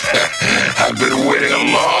I've been waiting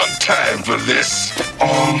a long time for this.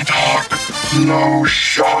 All talk, no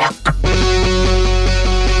shock.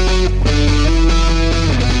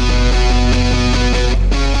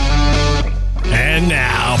 And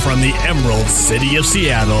now, from the Emerald City of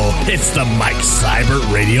Seattle, it's the Mike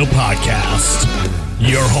Seibert Radio Podcast.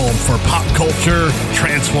 Your home for pop culture,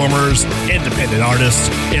 Transformers, independent artists,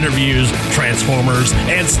 interviews, Transformers,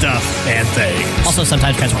 and stuff and things. Also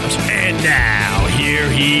sometimes Transformers. And now, here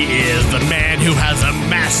he is, the man who has a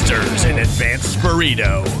master's in advanced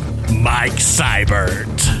burrito, Mike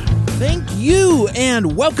Seibert. Thank you,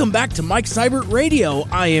 and welcome back to Mike Seibert Radio.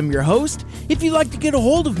 I am your host. If you'd like to get a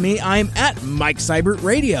hold of me, I am at Mike Seibert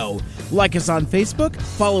Radio. Like us on Facebook,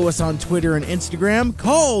 follow us on Twitter and Instagram,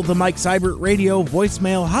 call the Mike Seibert Radio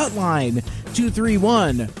voicemail hotline,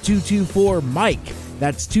 231-224-MIKE.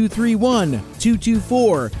 That's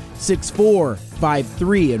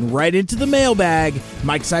 231-224-6453. And right into the mailbag,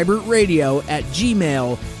 Mike Seibert Radio at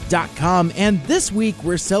gmail.com. And this week,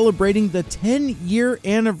 we're celebrating the 10-year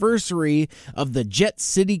anniversary of the Jet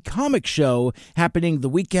City Comic Show, happening the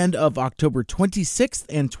weekend of October 26th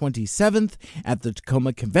and 27th at the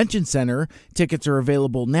Tacoma Convention Center. Tickets are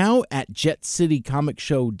available now at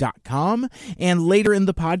jetcitycomicshow.com. And later in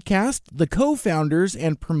the podcast, the co-founders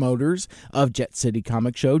and promoters of Jet City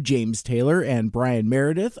Comic Show, James Taylor and Brian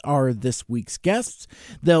Meredith, are this week's guests.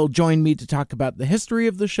 They'll join me to talk about the history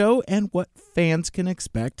of the show and what fans can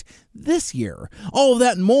expect this year. All of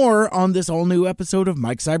that and more on this all-new episode of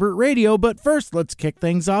Mike Seibert Radio, but first, let's kick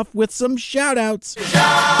things off with some shout-outs.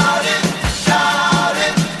 Shout it, shout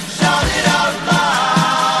it, shout it out loud.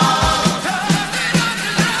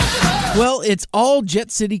 Well, it's all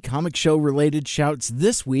Jet City Comic Show related shouts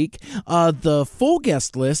this week. The full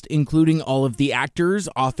guest list, including all of the actors,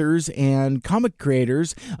 authors, and comic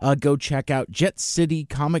creators, go check out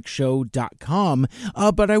jetcitycomicshow.com.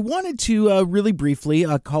 But I wanted to really briefly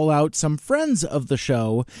call out some friends of the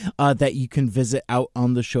show that you can visit out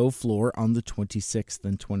on the show floor on the 26th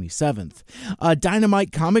and 27th.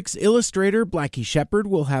 Dynamite Comics illustrator Blackie Shepard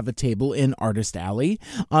will have a table in Artist Alley.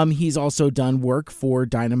 He's also done work for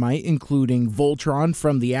Dynamite, including Voltron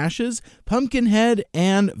from the Ashes, Pumpkinhead,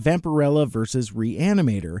 and Vampirella vs.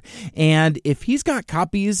 Reanimator. And if he's got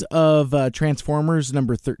copies of Transformers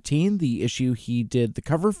number 13, the issue he did the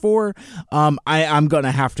cover for, I'm going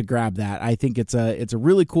to have to grab that. I think it's a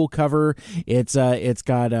really cool cover. It's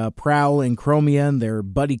got Prowl and Chromium, they're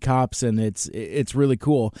buddy cops, and it's really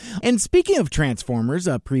cool. And speaking of Transformers,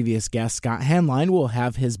 a previous guest, Scott Hanline, will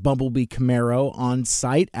have his Bumblebee Camaro on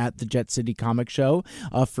site at the Jet City Comic Show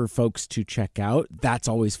for folks to check out. That's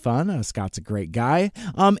always fun. Scott's a great guy.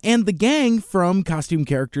 And the gang from Costume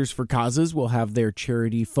Characters for Causes will have their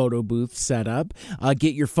charity photo booth set up.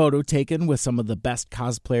 Get your photo taken with some of the best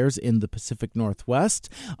cosplayers in the Pacific Northwest,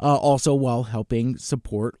 also while helping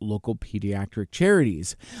support local pediatric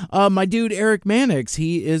charities. My dude Eric Mannix,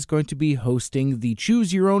 he is going to be hosting the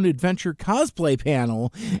Choose Your Own Adventure cosplay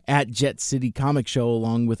panel at Jet City Comic Show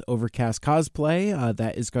along with Overcast Cosplay.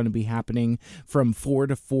 That is going to be happening from 4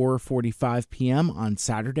 to 4:45 p.m. on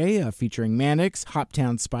Saturday, featuring Mannix,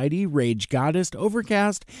 Hoptown Spidey, Rage Goddess,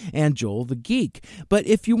 Overcast, and Joel the Geek. But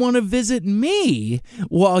if you want to visit me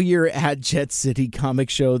while you're at Jet City Comic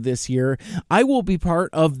Show this year, I will be part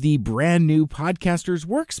of the brand new Podcasters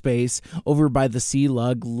Workspace over by the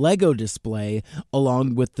C-Lug Lego display,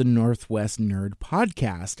 along with the Northwest Nerd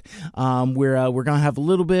Podcast. We're going to have a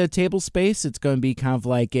little bit of table space. It's going to be kind of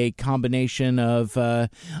like a combination of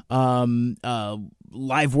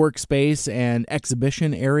live workspace and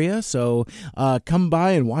exhibition area. So come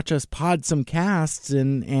by and watch us pod some casts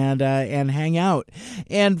and hang out.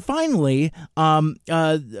 And finally,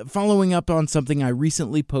 following up on something I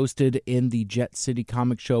recently posted in the Jet City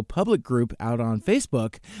Comic Show public group out on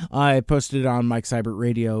Facebook. I posted it on Mike Seibert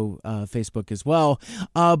Radio Facebook as well.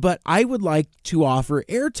 But I would like to offer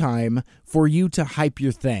airtime for you to hype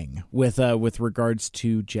your thing with regards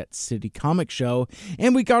to Jet City Comic Show.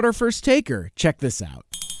 And we got our first taker. Check this out.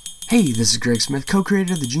 Hey, this is Greg Smith,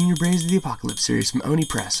 co-creator of the Junior Braves of the Apocalypse series from Oni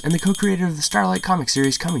Press, and the co-creator of the Starlight comic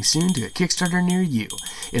series coming soon to a Kickstarter near you.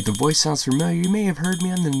 If the voice sounds familiar, you may have heard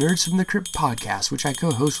me on the Nerds from the Crypt podcast, which I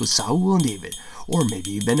co-host with Saul and David. Or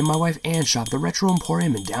maybe you've been to my wife Ann's shop, the Retro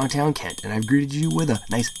Emporium in downtown Kent, and I've greeted you with a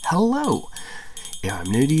nice hello. If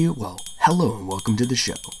I'm new to you, well, hello and welcome to the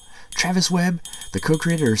show. Travis Webb, the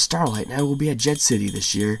co-creator of Starlight, and I will be at Jet City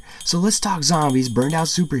this year, so let's talk zombies, burned out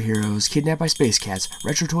superheroes, kidnapped by space cats,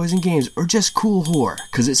 retro toys and games, or just cool horror,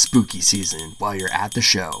 cause it's spooky season while you're at the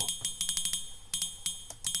show.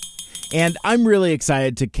 And I'm really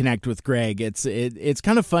excited to connect with Greg. It's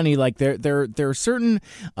kind of funny. Like there are certain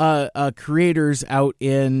creators out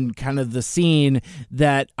in kind of the scene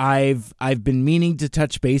that I've been meaning to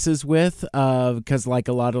touch bases with, because like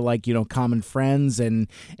a lot of like, you know, common friends, and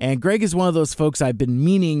Greg is one of those folks I've been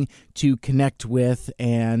meaning to connect with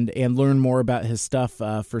and learn more about his stuff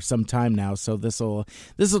for some time now. So this will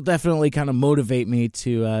definitely kind of motivate me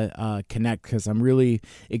to connect, because I'm really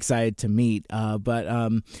excited to meet.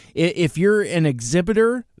 But if you're an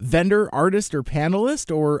exhibitor, vendor, artist, or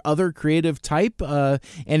panelist, or other creative type, and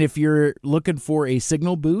if you're looking for a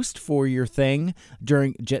signal boost for your thing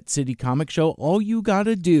during Jet City Comic Show, all you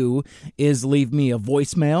gotta do is leave me a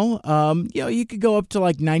voicemail. You could go up to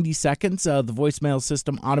like 90 seconds. The voicemail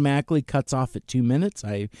system automatically cuts off at 2 minutes.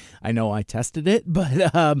 I know I tested it, but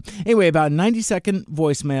anyway, about a 90-second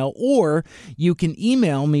voicemail, or you can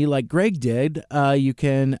email me like Greg did. You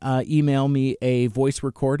can email me a voice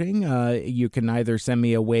recording. You can either send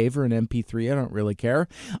me a WAV or an MP3. I don't really care.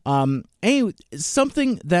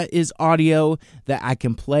 Something that is audio that I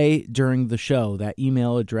can play during the show. That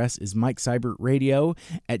email address is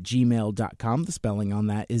mikeseibertradio@gmail.com. The spelling on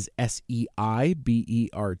that is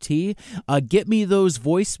SEIBERT. Get me those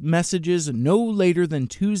voice messages no later than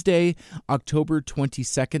Tuesday, October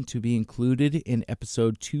 22nd, to be included in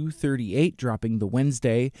episode 238, dropping the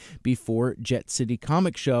Wednesday before Jet City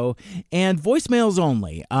Comic Show. And voicemails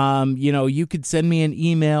only. You could send me an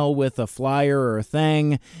email with a flyer or a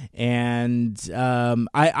thing, and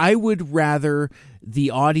I would rather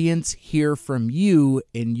the audience hear from you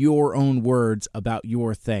in your own words about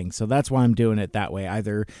your thing. So that's why I'm doing it that way.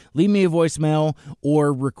 Either leave me a voicemail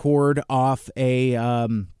or record off a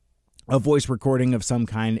voice recording of some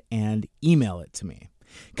kind and email it to me.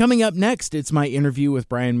 Coming up next, it's my interview with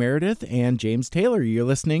Brian Meredith and James Taylor. You're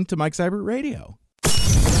listening to Mike Seibert Radio.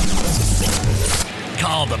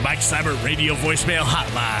 Call the Mike Seibert Radio voicemail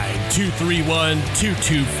hotline,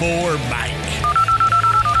 231-224-MIKE.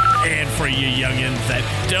 And for you youngins that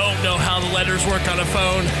don't know how the letters work on a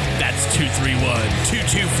phone, that's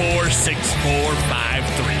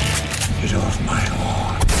 231-224-6453. Get off my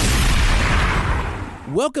lawn.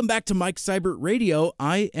 Welcome back to Mike Seibert Radio.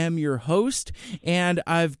 I am your host, and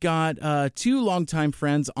I've got two longtime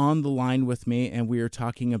friends on the line with me, and we are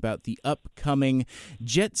talking about the upcoming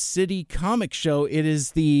Jet City Comic Show. It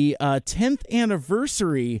is the 10th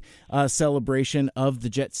anniversary celebration of the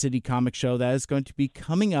Jet City Comic Show that is going to be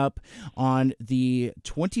coming up on the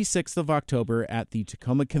 26th of October at the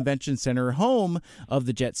Tacoma Convention Center, home of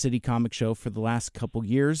the Jet City Comic Show for the last couple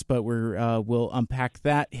years, but we'll unpack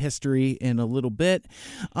that history in a little bit.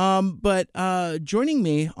 But joining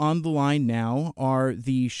me on the line now are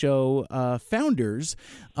the show founders,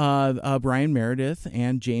 Brian Meredith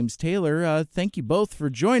and James Taylor. Thank you both for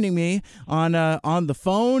joining me on the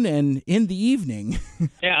phone and in the evening.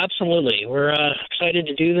 Yeah, absolutely. We're excited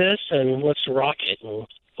to do this, and let's rock it, and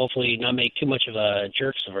hopefully not make too much of a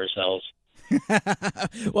jerks of ourselves.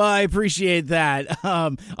 Well, I appreciate that.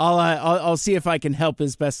 I'll see if I can help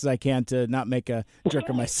as best as I can to not make a jerk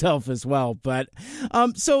of myself as well. But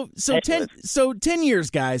so 10 years,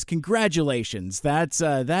 guys. Congratulations.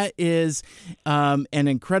 That is an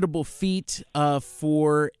incredible feat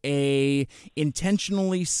for a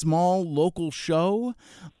intentionally small local show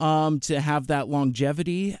to have that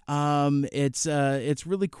longevity. It's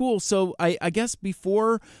really cool. So I guess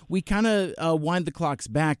before we kind of wind the clocks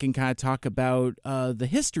back and kind of talk about the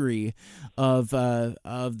history of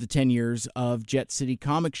the 10 years of Jet City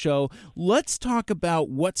Comic Show, let's talk about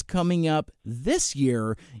what's coming up this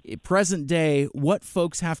year, present day, what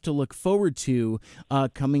folks have to look forward to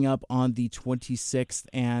coming up on the 26th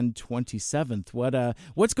and 27th.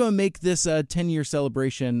 What's going to make this 10-year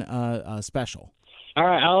celebration special? All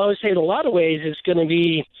right, I'll always say in a lot of ways it's going to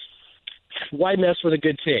be why mess with a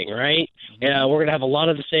good thing, right? We're going to have a lot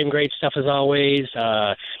of the same great stuff as always.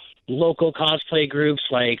 Local cosplay groups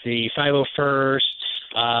like the 501st,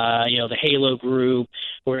 the Halo group.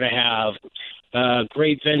 We're going to have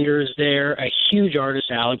great vendors there, a huge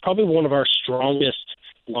artist alley, probably one of our strongest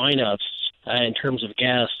lineups in terms of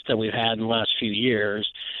guests that we've had in the last few years.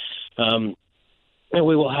 And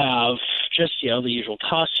we will have just, the usual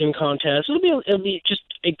costume contest. It'll be just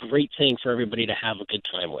a great thing for everybody to have a good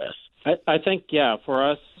time with. I think, for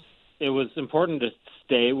us, it was important to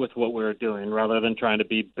stay with what we were doing rather than trying to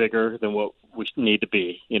be bigger than what we need to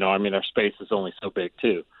be. Our space is only so big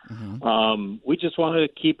too. Mm-hmm. We just wanted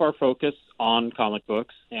to keep our focus on comic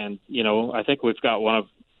books. And, I think we've got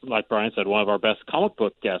like Brian said, one of our best comic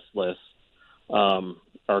book guest lists,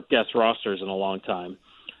 or guest rosters in a long time.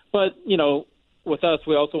 But, with us,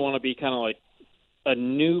 we also want to be kind of like a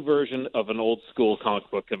new version of an old school comic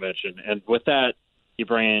book convention. And with that, you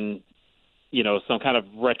bring in, some kind of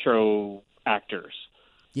retro actors,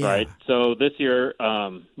 right? So this year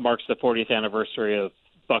marks the 40th anniversary of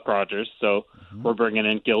Buck Rogers. So we're bringing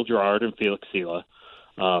in Gil Gerard and Felix Sela.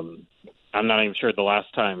 I'm not even sure the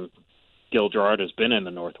last time Gil Gerard has been in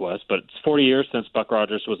the Northwest, but it's 40 years since Buck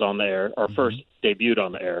Rogers was on the air, or first debuted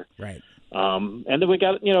on the air. Right. And then we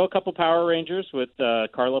got, a couple Power Rangers with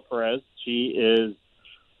Carla Perez.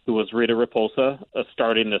 Who was Rita Repulsa,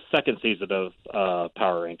 starting the second season of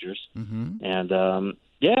Power Rangers. And,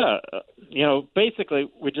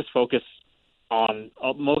 basically we just focus on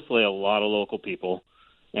mostly a lot of local people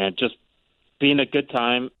and just being a good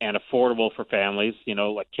time and affordable for families.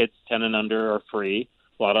 Like kids 10 and under are free.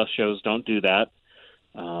 A lot of shows don't do that.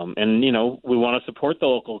 And, we want to support the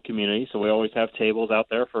local community, so we always have tables out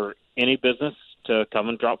there for any business to come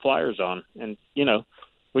and drop flyers on. And,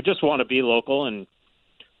 we just want to be local and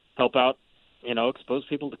help out, expose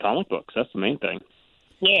people to comic books. That's the main thing.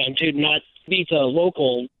 Yeah, and to not be the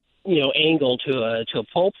local, angle to a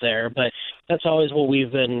pulp there, but that's always what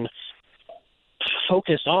we've been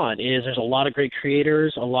focused on. Is there's a lot of great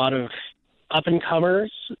creators, a lot of up and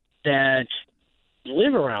comers that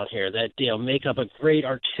live around here that make up a great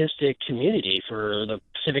artistic community for the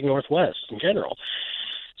Pacific Northwest in general.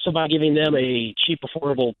 So by giving them a cheap,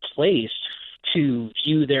 affordable place to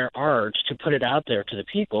view their art, to put it out there to the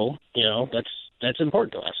people, that's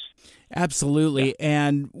important to us. Absolutely. Yeah.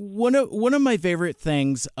 And one of my favorite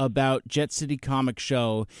things about Jet City Comic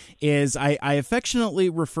Show is I affectionately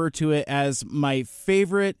refer to it as my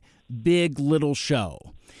favorite big little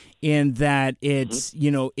show, in that it's,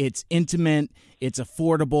 it's intimate, it's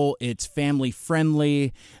affordable, it's family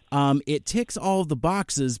friendly. It ticks all of the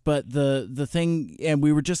boxes, but the thing, and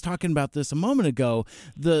we were just talking about this a moment ago,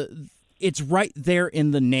 it's right there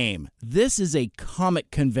in the name. This is a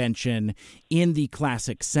comic convention in the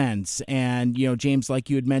classic sense. And, James, like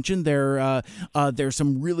you had mentioned, there's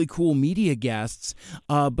some really cool media guests,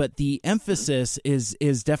 but the emphasis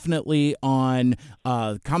is definitely on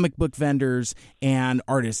comic book vendors and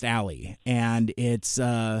Artist Alley. And it's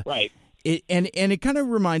right. It kind of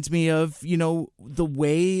reminds me of, the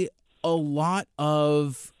way a lot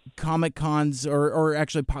of Comic Cons or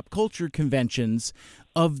actually pop culture conventions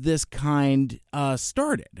of this kind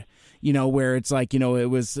started, where it's like, it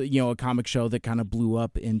was, a comic show that kind of blew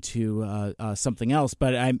up into something else.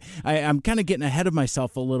 But I'm kind of getting ahead of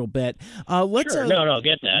myself a little bit. Sure. No,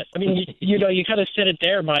 get that. I mean, you kind of said it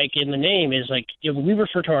there, Mike, in the name is like, we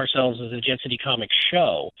refer to ourselves as a Jet City Comic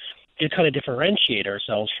Show to kind of differentiate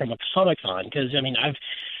ourselves from a Comic-Con. Because,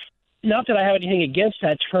 not that I have anything against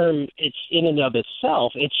that term, it's in and of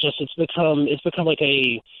itself. It's just it's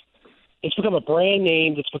become a brand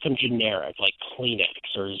name that's become generic, like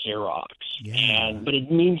Kleenex or Xerox. Yeah. But it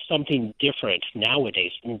means something different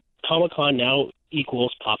nowadays. Comic-Con now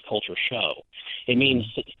equals pop culture show. It means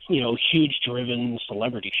huge driven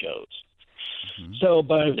celebrity shows. So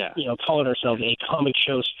by calling ourselves a comic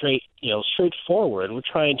show straightforward, we're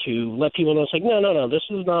trying to let people know it's like no, this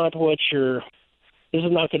is not this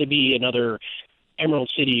is not going to be another Emerald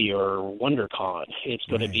City or WonderCon. It's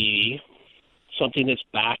going to be something that's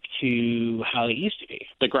back to how it used to be.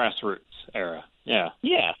 The grassroots era. Yeah.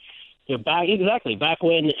 Yeah. Back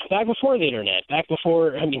before the internet, back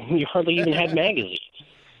before, you hardly even had magazines.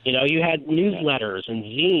 You had newsletters and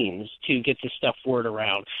zines to get this stuff word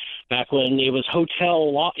around. Back when it was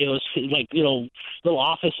it was like, little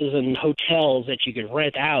offices and hotels that you could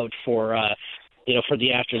rent out for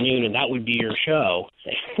the afternoon, and that would be your show.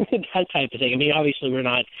 That type of thing. Obviously we're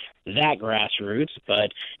not that grassroots,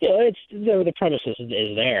 but, it's the premises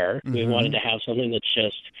is there. We wanted to have something that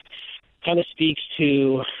just kind of speaks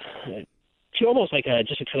to almost like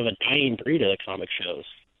just a kind of a dying breed of the comic shows.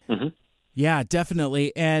 Yeah,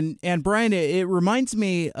 definitely. And Brian, it reminds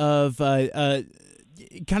me of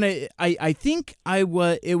kind of, I think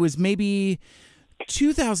it was maybe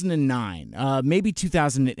 2009, maybe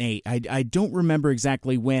 2008. I don't remember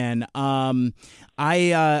exactly when. I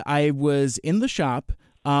was in the shop.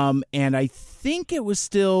 And I think it was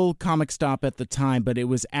still Comic Stop at the time, but it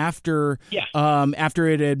was after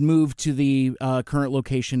it had moved to the current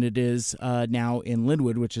location it is now in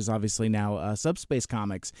Linwood, which is obviously now Subspace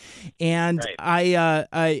Comics. And right.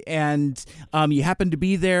 You happened to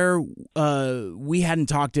be there. We hadn't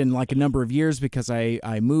talked in like a number of years because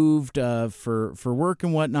I moved for work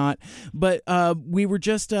and whatnot. But we were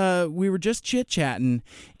just chit chatting,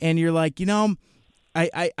 and you're like,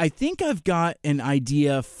 I think I've got an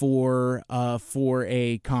idea for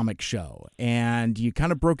a comic show, and you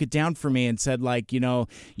kind of broke it down for me and said, like,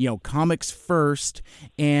 comics first,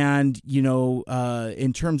 and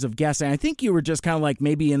in terms of guessing, I think you were just kind of like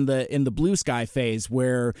maybe in the Blue Sky phase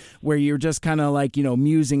where you're just kind of like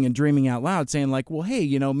musing and dreaming out loud, saying like, well, hey,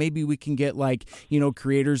 maybe we can get like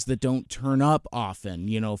creators that don't turn up often,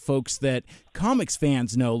 folks that comics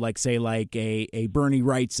fans know, like say like a Bernie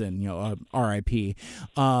Wrightson, R.I.P.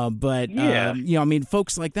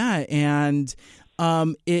 Folks like that. And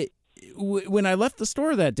when I left the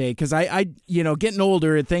store that day, because I getting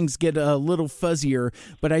older, things get a little fuzzier,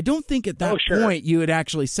 but I don't think at that point you had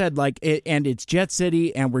actually said like and it's Jet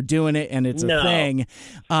City and we're doing it and it's a thing.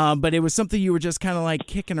 But it was something you were just kind of like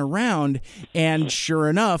kicking around, and sure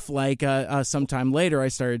enough, like sometime later I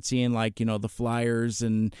started seeing like the flyers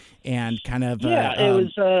and kind of it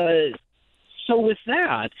was so with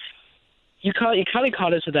that. You kind of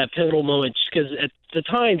caught us at that pivotal moment, because at the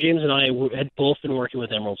time James and I had both been working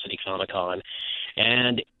with Emerald City Comic Con,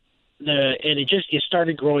 and it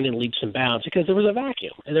started growing in leaps and bounds because there was a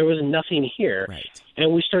vacuum and there was nothing here, right.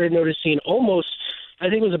 And we started noticing almost, I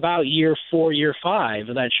think it was about year 4, year 5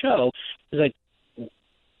 of that show, it was like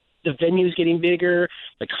the venue's getting bigger,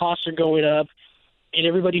 the costs are going up, and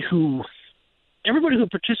everybody who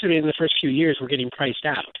participated in the first few years were getting priced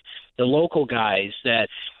out. The local guys that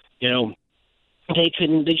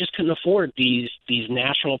they just couldn't afford these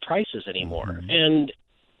national prices anymore. Mm-hmm. And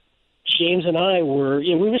James and I were,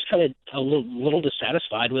 we were just kind of a little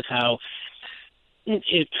dissatisfied with how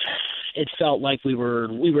it felt like we were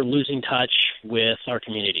losing touch with our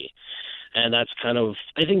community. And that's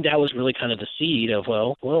I think that was really kind of the seed of,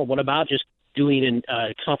 well, what about just doing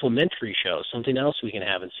a complimentary show, something else we can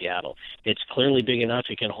have in Seattle? It's clearly big enough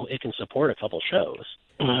it can support a couple shows.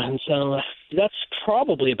 And so that's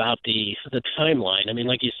probably about the timeline. I mean,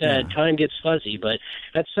 like you said, time gets fuzzy, but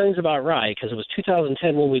that sounds about right, because it was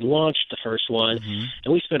 2010 when we launched the first one,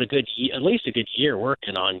 and we spent at least a good year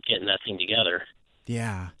working on getting that thing together.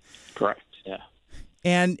 Yeah. Correct. Yeah.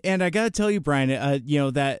 And I got to tell you, Brian,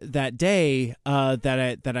 that day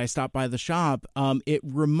that I stopped by the shop, it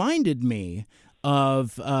reminded me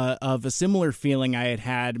of a similar feeling I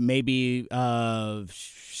had maybe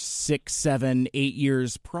 6, 7, 8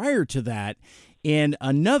 years prior to that in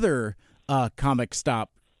another comic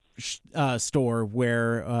stop store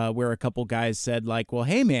where a couple guys said like, well,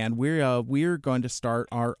 hey man, we're going to start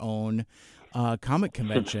our own comic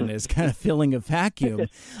convention, is kind of filling a vacuum.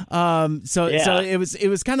 So it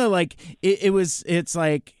was kind of like it's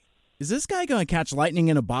like, is this guy going to catch lightning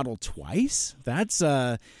in a bottle twice? That's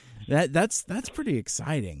pretty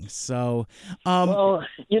exciting. So, well,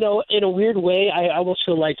 in a weird way, I almost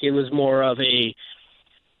feel like it was more of we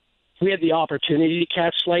had the opportunity to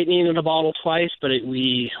catch lightning in a bottle twice, but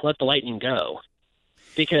we let the lightning go,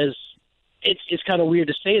 because it's kind of weird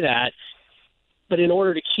to say that, but in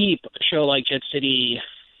order to keep a show like Jet City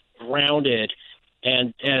rounded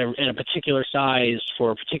and a particular size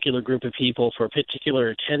for a particular group of people for a particular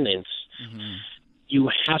attendance, you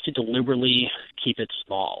have to deliberately keep it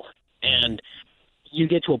small. And you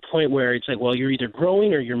get to a point where it's like, well, you're either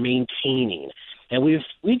growing or you're maintaining. And we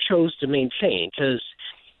chose to maintain, because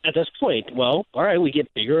at this point, well, all right, we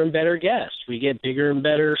get bigger and better guests. We get bigger and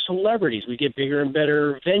better celebrities. We get bigger and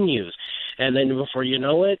better venues. And then before you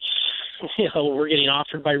know it, we're getting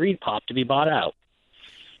offered by Reed Pop to be bought out.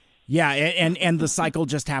 Yeah, and the cycle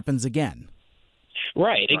just happens again.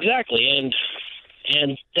 Right, exactly.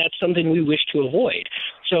 And that's something we wish to avoid.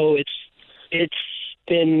 So it's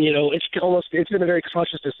been, it's been a very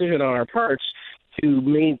conscious decision on our parts to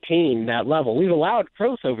maintain that level. We've allowed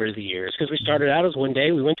growth over the years, because we started out as 1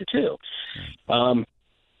 day, we went to 2.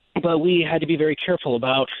 But we had to be very careful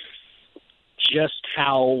about just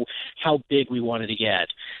how big we wanted to get,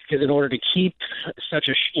 because in order to keep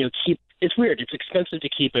it's weird. It's expensive to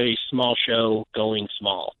keep a small show going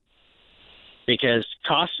small, because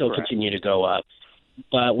costs will continue to go up.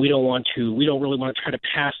 But we don't really want to try to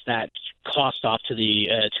pass that cost off to the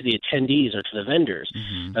attendees or to the vendors.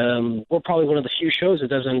 We're probably one of the few shows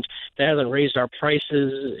that hasn't raised our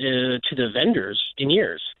prices to the vendors in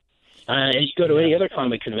years. You go to any other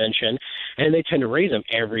comic convention, and they tend to raise them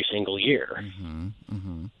every single year.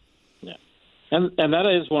 Yeah, and that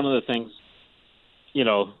is one of the things.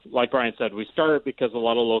 Like Brian said, we started because a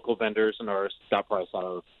lot of local vendors and artists got price out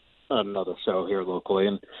of another show here locally,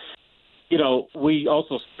 and we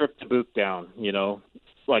also stripped the booth down.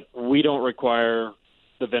 Like, we don't require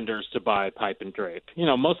the vendors to buy pipe and drape.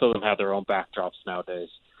 Most of them have their own backdrops nowadays,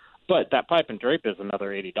 but that pipe and drape is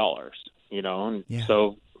another $80. And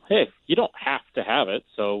so hey, you don't have to have it,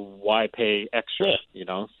 so why pay extra?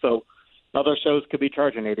 So other shows could be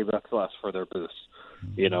charging $80 less for their booths,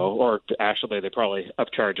 or actually they probably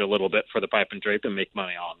upcharge a little bit for the pipe and drape and make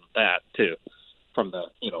money on that too, from the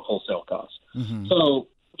wholesale cost. So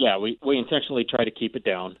yeah, we intentionally try to keep it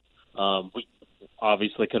down. We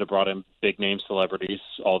obviously could have brought in big name celebrities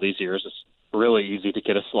all these years. It's really easy to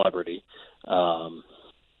get a celebrity, and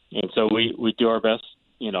so we do our best,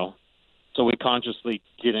 So we consciously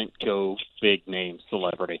didn't go big name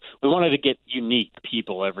celebrity. We wanted to get unique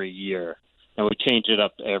people every year, and we change it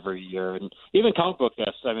up every year. And even comic book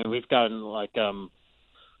guests. I mean, we've gotten like Marzan,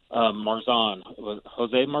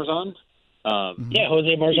 Jose Marzan. Yeah,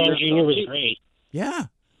 Jose Marzan Jr. was great. Yeah.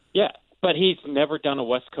 Yeah, but he's never done a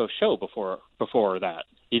West Coast show before that.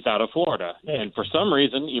 He's out of Florida. And for some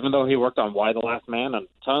reason, even though he worked on Why the Last Man and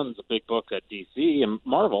tons of big books at DC and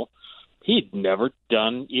Marvel, he'd never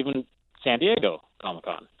done even San Diego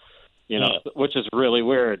Comic-Con, which is really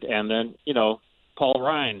weird. And then, Paul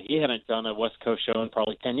Ryan, he hadn't done a West Coast show in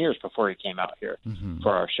probably 10 years before he came out here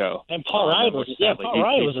for our show. And Paul Ryan was a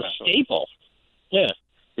staple. Yeah.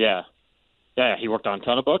 Yeah. Yeah, he worked on a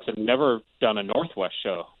ton of books and never done a Northwest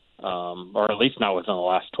show, or at least not within the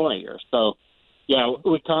last 20 years. So, yeah,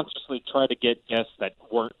 we consciously try to get guests that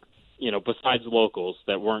weren't, besides locals,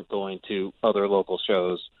 that weren't going to other local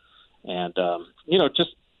shows. And,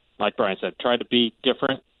 just like Brian said, try to be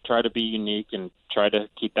different, try to be unique, and try to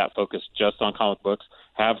keep that focus just on comic books.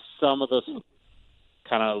 Have some of those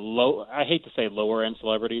kind of I hate to say lower-end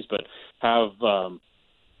celebrities, but have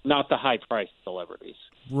not the high-priced celebrities.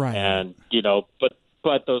 Right. And,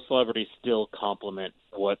 but those celebrities still complement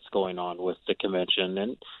what's going on with the convention.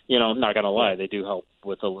 And, I'm not going to lie, they do help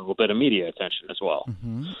with a little bit of media attention as well.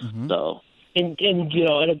 So. And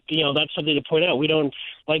that's something to point out. We don't,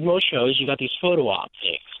 like most shows, you got these photo op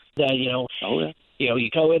things that, you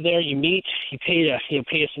go in there, you meet, you pay a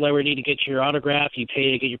celebrity to get your autograph, you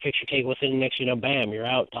pay to get your picture taken with it, and next bam, you're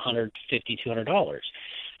out $150,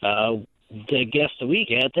 $200. The guests that we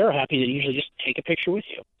get, they're happy to usually just take a picture with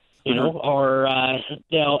you. And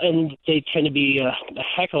they tend to be a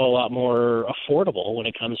heck of a lot more affordable when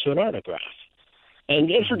it comes to an autograph.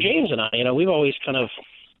 And for James and I, we've always kind of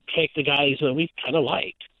picked the guys that we kind of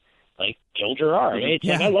liked, like Gil Gerard. It's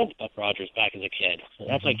like I loved Buck Rogers back as a kid. And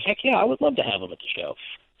that's like, heck yeah, I would love to have him at the show.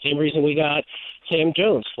 Same reason we got Sam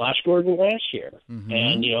Jones, Flash Gordon last year.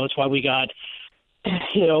 And, it's why we got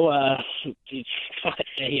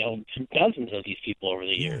dozens of these people over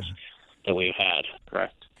the years that we've had.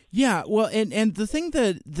 Correct. Yeah, well, and the thing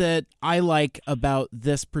that I like about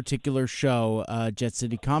this particular show, Jet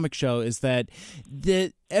City Comic Show, is that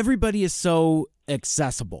everybody is so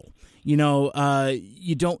accessible. You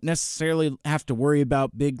don't necessarily have to worry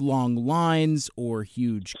about big long lines or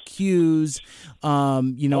huge queues.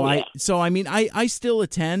 I still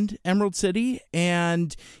attend Emerald City,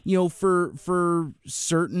 and for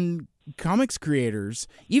certain comics creators,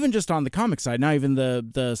 even just on the comic side, not even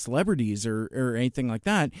the celebrities or anything like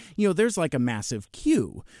that, there's like a massive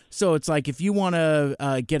queue. So it's like if you want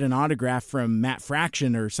to get an autograph from Matt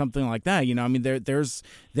Fraction or something like that,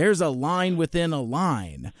 there's a line within a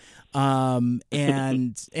line. And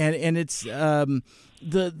it's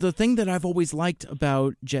the thing that I've always liked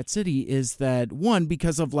about Jet City is that, one,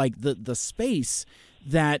 because of like the space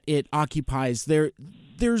that it occupies,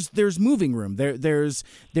 there's moving room. There's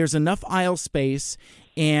enough aisle space,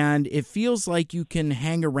 and it feels like you can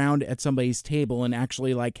hang around at somebody's table and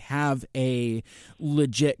actually like have a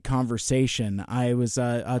legit conversation. I was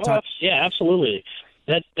yeah, absolutely.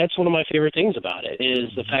 That's one of my favorite things about it is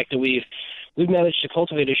the fact that we've managed to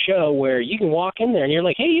cultivate a show where you can walk in there and you're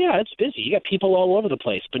like, hey, yeah, it's busy. You got people all over the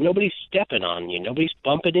place, but nobody's stepping on you. Nobody's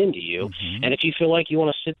bumping into you. And if you feel like you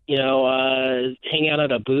want to sit, hang out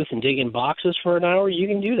at a booth and dig in boxes for an hour, you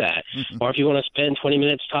can do that. Or if you want to spend 20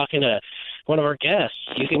 minutes talking to one of our guests,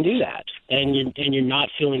 you can do that. And you're not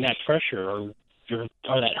feeling that pressure or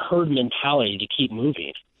that herd mentality to keep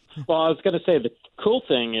moving. Well, I was going to say the cool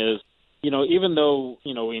thing is, even though,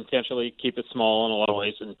 we intentionally keep it small in a lot of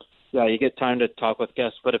ways, and yeah, you get time to talk with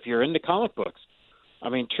guests. But if you're into comic books, I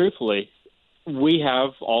mean, truthfully, we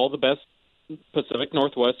have all the best Pacific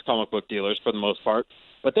Northwest comic book dealers for the most part.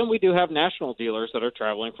 But then we do have national dealers that are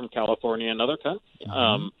traveling from California and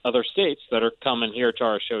other states that are coming here to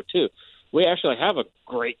our show, too. We actually have a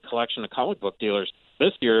great collection of comic book dealers.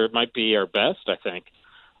 This year might be our best, I think.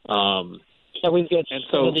 Yeah, we've got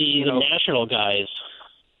some of the national guys.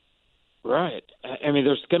 Right. I mean,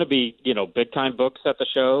 there's going to be, big-time books at the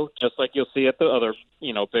show, just like you'll see at the other,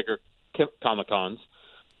 bigger Comic-Cons.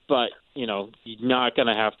 But, you're not going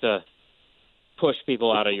to have to push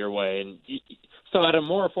people out of your way. And So at a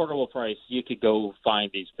more affordable price, you could go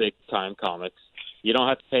find these big-time comics. You don't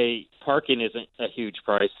have to pay. Parking isn't a huge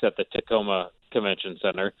price at the Tacoma Convention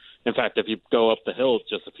Center. In fact, if you go up the hill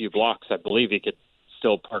just a few blocks, I believe you could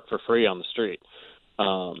still park for free on the street.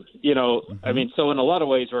 I mean, so in a lot of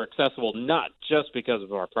ways, we're accessible not just because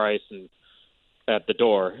of our price and at the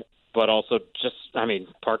door, but also just, I mean,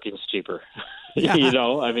 parking's cheaper. Yeah.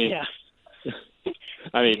 I mean, Yeah.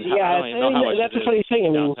 I mean, Yeah, I don't even know how much that's it a funny is thing. I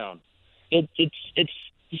mean, downtown.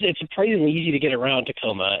 It's surprisingly easy to get around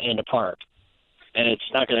Tacoma and to park, and it's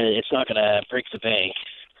not gonna break the bank.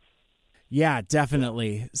 Yeah,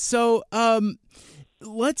 definitely. So,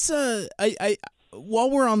 let's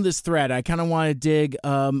while we're on this thread, I kind of want to dig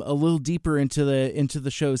a little deeper into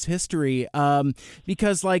the show's history,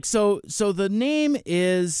 because so the name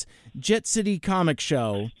is Jet City Comic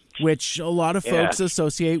Show, which a lot of folks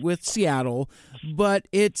associate with Seattle, but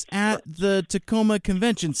it's at the Tacoma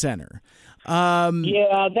Convention Center. That's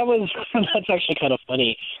actually kind of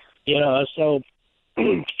funny, So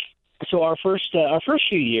our first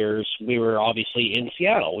few years, we were obviously in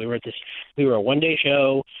Seattle. We were a one-day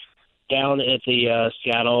show down at the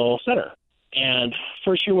Seattle Center, and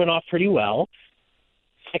first year went off pretty well.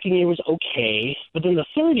 Second year was okay, but then the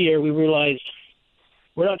third year we realized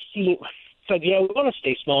we're not seeing. So we want to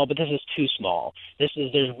stay small, but this is too small. There's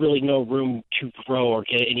really no room to grow or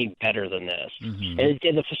get any better than this, and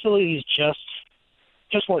the facilities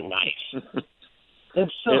just weren't nice.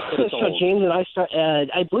 And so James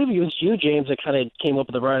and I believe it was you, James, that kind of came up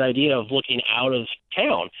with the right idea of looking out of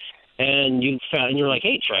town. And you're like,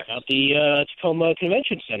 hey, check out the Tacoma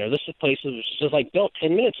Convention Center. This place was just like built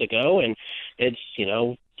 10 minutes ago, and it's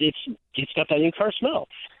got that new car smell,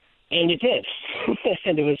 and it did.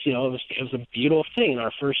 And it was a beautiful thing.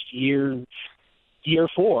 Our first year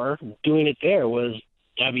 4 doing it there was,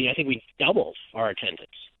 I think we doubled our attendance.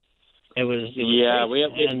 It was we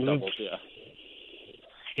doubled.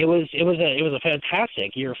 It was a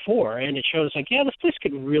fantastic year 4, and it showed us like, this place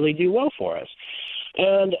could really do well for us.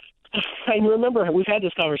 And I remember we've had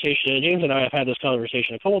this conversation, James and I have had this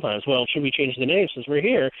conversation a couple of times. Well, should we change the name since we're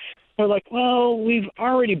here? We're like, well, we've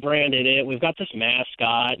already branded it. We've got this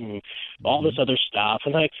mascot and all this other stuff.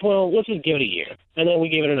 And like, well, let's just give it a year. And then we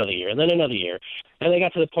gave it another year, and then another year. And they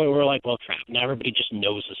got to the point where we're like, well, crap, now everybody just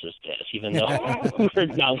knows this is this, even though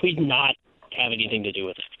we not have anything to do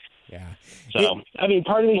with it. Yeah. So,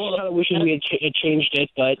 part of me kind of wishes we had changed it,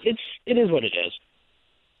 but it is what it is.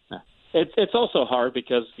 It's also hard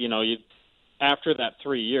because, after that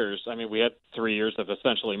 3 years, we had 3 years of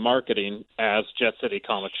essentially marketing as Jet City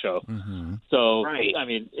Comic Show. Mm-hmm. So, right.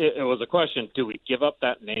 It was a question, do we give up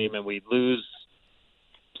that name and we lose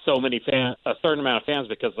so many a certain amount of fans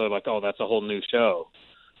because they're like, oh, that's a whole new show?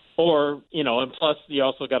 Or, and plus you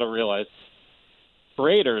also got to realize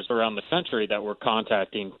creators around the country that were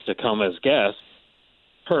contacting to come as guests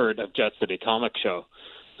heard of Jet City Comic Show.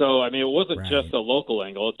 So, it wasn't just the local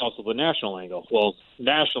angle, it's also the national angle. Well,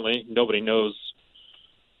 nationally, nobody knows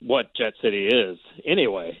what Jet City is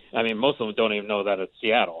anyway. Most of them don't even know that it's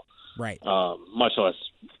Seattle. Right. Much less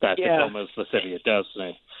that Tacoma is the city of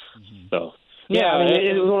destiny. Mm-hmm. So,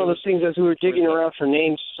 it was one of those things as we were digging around for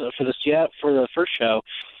names for the first show.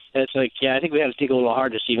 And it's like, I think we had to dig a little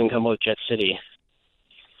hard to even come up with Jet City.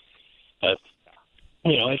 But,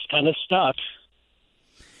 it's kind of stuck.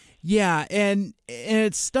 Yeah, and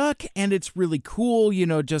it's stuck, and it's really cool,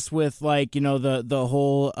 just with the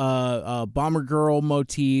whole Bomber Girl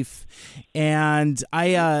motif, and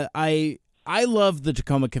I love the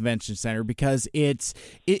Tacoma Convention Center because it's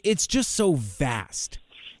just so vast.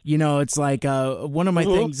 It's like one of my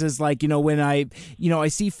things is like, when I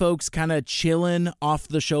see folks kind of chilling off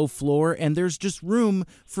the show floor, and there's just room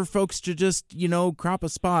for folks to just, crop a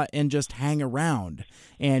spot and just hang around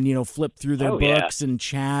and, flip through their books and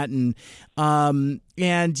chat. And I'm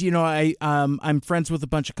friends with a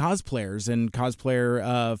bunch of cosplayers and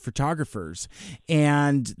cosplayer photographers,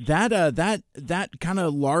 and that kind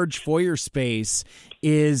of large foyer space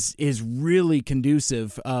is really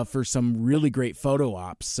conducive for some really great photo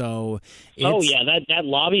ops. So that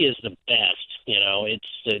lobby is the best.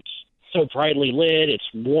 It's so brightly lit, it's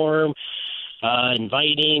warm,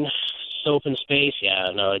 inviting, it's open space.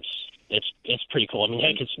 It's pretty cool.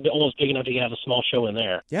 Heck, it's almost big enough you can have a small show in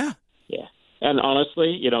there. Yeah. And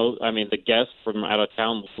honestly, the guests from out of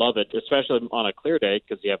town love it, especially on a clear day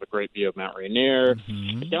because you have a great view of Mount Rainier.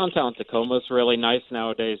 Mm-hmm. Downtown Tacoma's really nice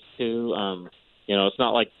nowadays too. It's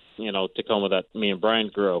not like Tacoma that me and Brian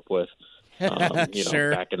grew up with.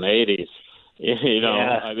 Sure. Back in the 80s.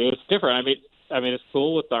 It's different. I mean, it's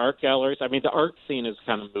cool with the art galleries. I mean, the art scene is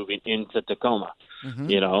kind of moving into Tacoma.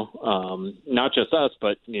 Not just us,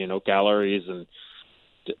 but galleries and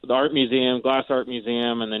the art museum, Glass Art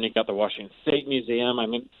Museum, and then you got the Washington State Museum. I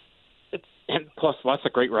mean, and plus lots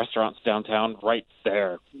of great restaurants downtown, right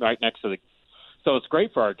there, right next to the. So it's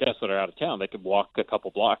great for our guests that are out of town. They could walk a couple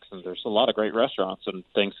blocks, and there's a lot of great restaurants and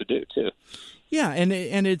things to do too. Yeah, and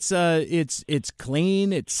it's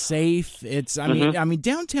clean, it's safe. I mean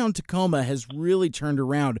downtown Tacoma has really turned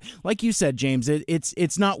around. Like you said, James,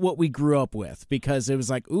 it's not what we grew up with, because it was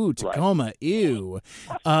like, ooh, Tacoma, right. Ew.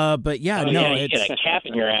 But yeah, you get a cap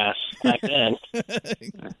in your ass back then.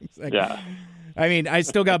 Exactly. Yeah. I mean, I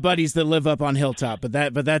still got buddies that live up on Hilltop, but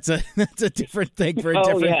that's a different thing for a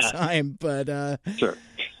different time. But sure.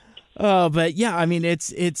 Oh, but yeah, I mean, it's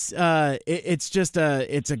just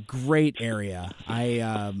it's a great area.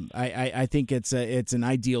 I think it's an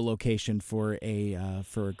ideal location for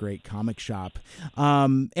a great comic shop.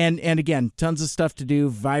 And again, tons of stuff to do.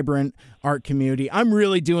 Vibrant art community. I'm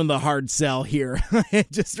really doing the hard sell here. I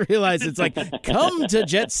just realized it's like, come to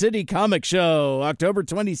Jet City Comic Show, October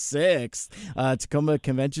 26th, Tacoma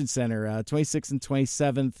Convention Center, 26th and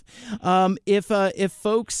 27th. If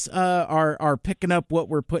folks are picking up what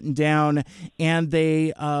we're putting down and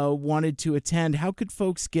they wanted to attend, how could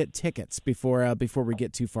folks get tickets before we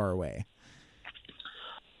get too far away?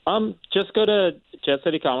 Just go to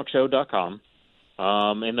jetcitycomicshow.com.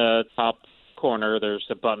 In the top corner, there's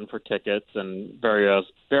a button for tickets and various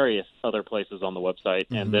other places on the website,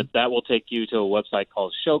 and that will take you to a website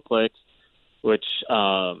called ShowClix, which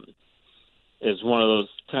is one of those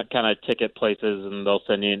kind of ticket places, and they'll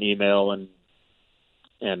send you an email, and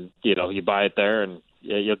you buy it there, and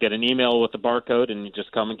you'll get an email with the barcode, and you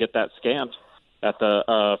just come and get that scanned at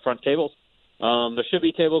the front tables. There should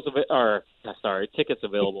be tickets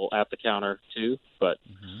available at the counter too, but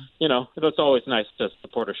it's always nice to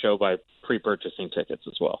support a show by pre-purchasing tickets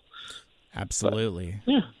as well. Absolutely.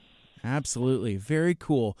 But, yeah. Absolutely. Very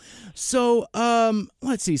cool. So,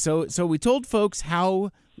 let's see. So we told folks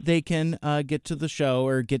how they can get to the show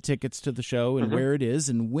or get tickets to the show and where it is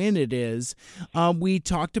and when it is. We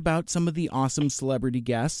talked about some of the awesome celebrity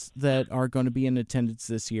guests that are going to be in attendance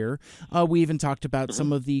this year. We even talked about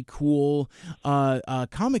some of the cool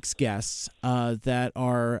comics guests that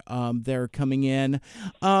are they're coming in.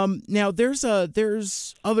 Now there's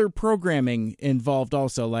other programming involved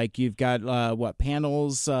also. Like you've got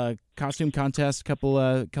panels, costume contest, couple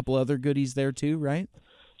other goodies there too, right?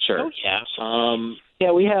 Sure. Oh, yeah.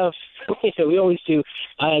 Yeah, we have. We always do.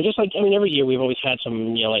 Just like every year we've always had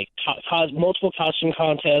some, multiple costume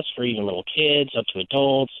contests for even little kids up to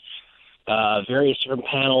adults. Various different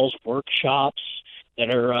panels, workshops that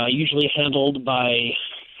are usually handled by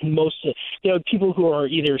most, people who are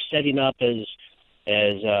either setting up as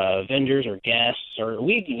vendors or guests, or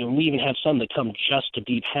we even have some that come just to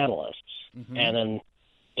be panelists, and then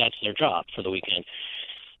that's their job for the weekend.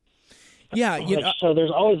 Yeah, so there's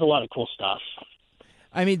always a lot of cool stuff.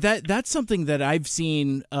 I mean, that's something that I've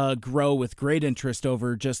seen grow with great interest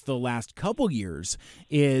over just the last couple years.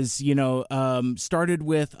 Is started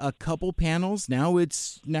with a couple panels. Now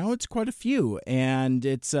it's quite a few, and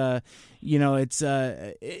it's a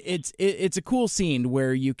cool scene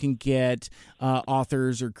where you can get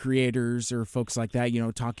authors or creators or folks like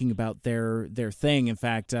that, talking about their thing. In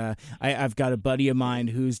fact, I've got a buddy of mine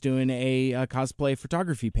who's doing a cosplay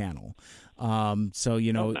photography panel. So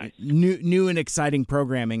nice. New and exciting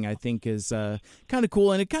programming, I think, is kind of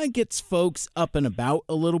cool, and it kind of gets folks up and about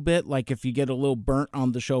a little bit. Like if you get a little burnt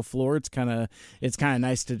on the show floor, it's kind of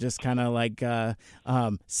nice to just kind of like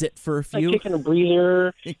sit for a few, like taking a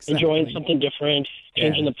breather, exactly. Enjoying something different,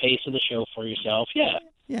 changing the pace of the show for yourself.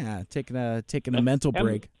 Yeah, taking a mental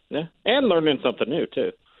break. And learning something new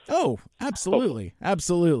too. Oh, absolutely.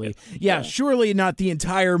 Absolutely. Yeah, surely not the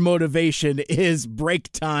entire motivation is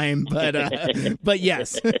break time, but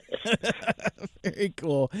yes. Very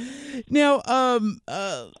cool. Now, I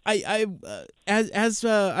was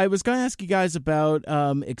going to ask you guys about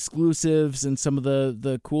exclusives and some of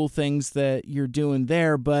the cool things that you're doing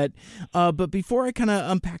there, but before I kind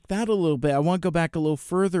of unpack that a little bit, I want to go back a little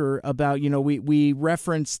further about, we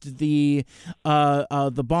referenced the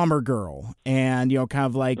Bomber Girl and, kind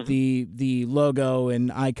of like the logo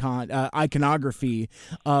and iconography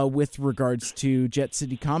with regards to Jet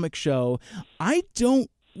City Comic Show. I don't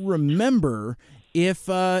remember if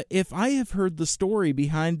I have heard the story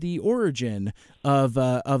behind the origin of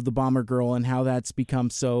the Bomber Girl and how that's become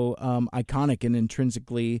so iconic and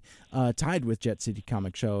intrinsically tied with Jet City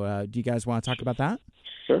Comic Show. Do you guys want to talk about that?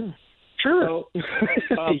 Sure. So,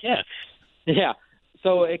 yeah.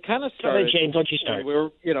 So it kind of started. James, why don't you start? We were,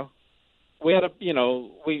 we had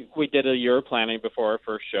we did a year of planning before our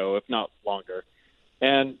first show, if not longer.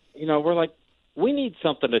 And, we're like, we need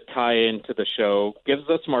something to tie into the show, gives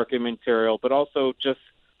us marketing material, but also just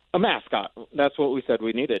a mascot. That's what we said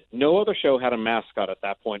we needed. No other show had a mascot at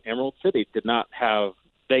that point. Emerald City did not have.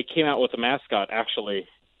 They came out with a mascot, actually.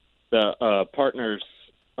 The partners,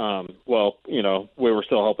 we were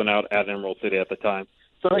still helping out at Emerald City at the time.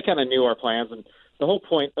 So they kind of knew our plans. And the whole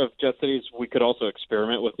point of Jet City is we could also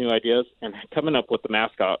experiment with new ideas. And coming up with the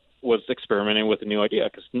mascot was experimenting with a new idea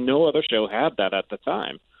because no other show had that at the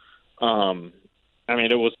time.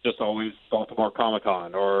 It was just always Baltimore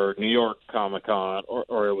Comic-Con or New York Comic-Con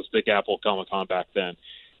or it was Big Apple Comic-Con back then.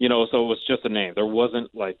 So it was just a name. There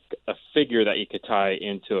wasn't like a figure that you could tie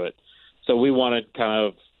into it. So we wanted kind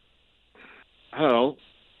of, I don't know,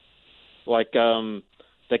 like the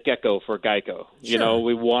gecko for Geico. Sure.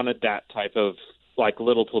 We wanted that type of like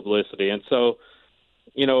little publicity. And so,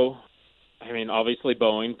 obviously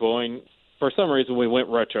Boeing, for some reason we went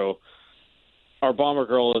retro. Our Bomber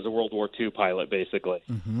Girl is a World War II pilot, basically,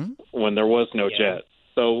 when there was no jet.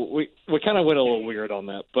 So we kind of went a little weird on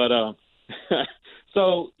that. But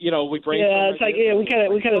so, we brainstormed. Yeah, it's like we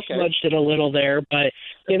kind of smudged it a little there, but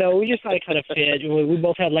we just thought it kind of fit. We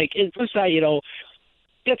both had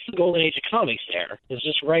that's the golden age of comics. There, it's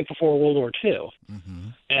just right before World War II,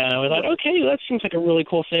 and we thought, okay, that seems like a really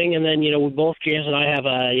cool thing. And then we both, James and I, have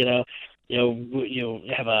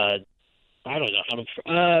I don't know how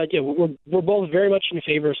to. We're both very much in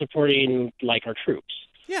favor of supporting like our troops.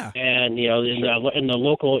 Yeah. And in the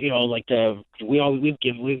local,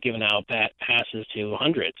 we've given out passes to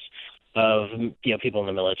hundreds of people in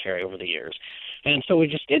the military over the years, and so it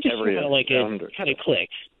just kind of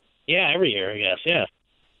clicked. Yeah, every year, I guess. Yeah.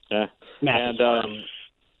 Yeah. Massive. And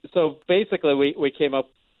so basically, we came up,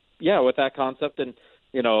 with that concept, and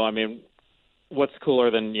what's cooler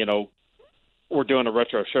than we're doing a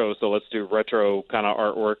retro show, so let's do retro kind of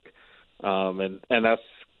artwork, and that's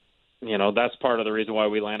that's part of the reason why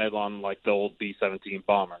we landed on like the old B-17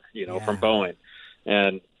 bomber, from Boeing,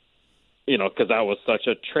 and because that was such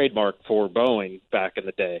a trademark for Boeing back in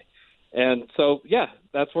the day, and so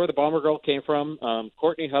that's where the Bomber Girl came from.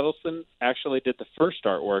 Courtney Huddleston actually did the first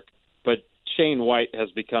artwork, but Shane White has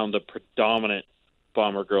become the predominant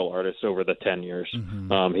Bomber Girl artist over the 10 years.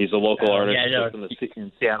 He's a local artist in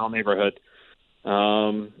the Seattle neighborhood.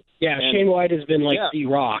 Shane White has been like the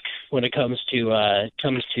rock when it comes to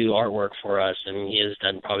artwork for us, and he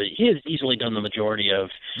has easily done the majority of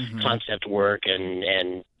concept work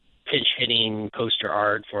and pinch hitting poster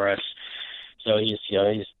art for us. So he's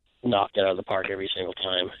knocked it out of the park every single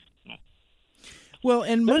time. Well,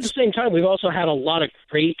 and at the same time, we've also had a lot of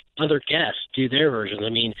great other guests do their versions.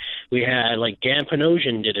 We had like Dan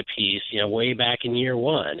Panosian did a piece, way back in year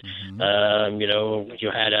one.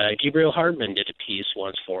 You had Gabriel Hardman did a piece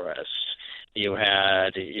once for us. You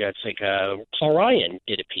had, Paul Ryan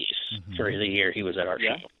did a piece for the year he was at our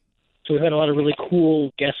show. So we've had a lot of really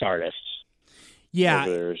cool guest artists.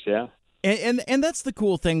 Yeah. And that's the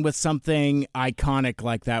cool thing with something iconic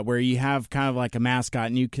like that, where you have kind of like a mascot,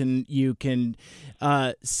 and you can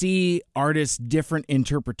see artists' different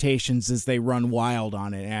interpretations as they run wild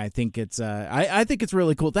on it. And I think it's I think it's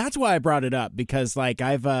really cool. That's why I brought it up, because like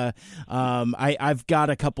I've got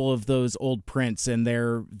a couple of those old prints, and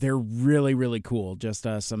they're really, really cool. Just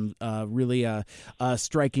some really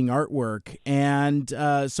striking artwork. And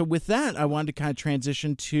so with that, I wanted to kind of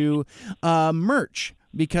transition to merch.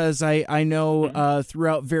 Because I know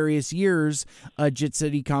throughout various years, Jet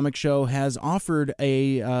City Comic Show has offered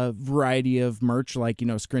a variety of merch, like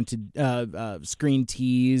screen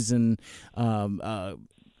tees and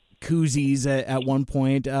koozies at one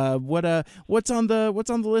point. What's on the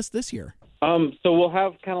list this year? So we'll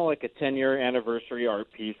have kind of like a 10-year anniversary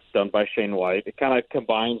art piece done by Shane White. It kind of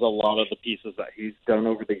combines a lot of the pieces that he's done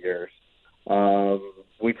over the years.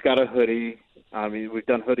 We've got a hoodie. We've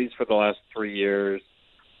done hoodies for the last 3 years.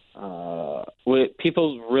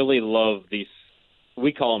 People really love these.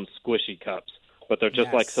 We call them squishy cups, but they're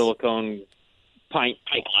just like silicone pint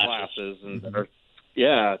glasses, and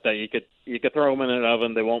that you could throw them in an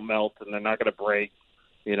oven. They won't melt, and they're not going to break.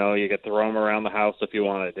 You could throw them around the house if you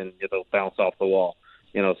wanted, and they'll bounce off the wall.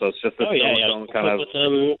 So it's just a silicone kind of put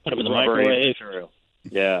them in the microwave. Material.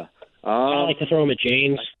 Yeah, I like to throw them at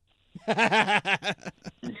James.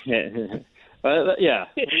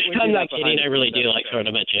 I'm not kidding. I really do like throwing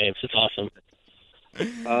them at James. It's awesome.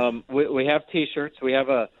 We have T-shirts. We have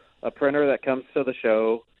a printer that comes to the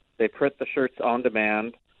show. They print the shirts on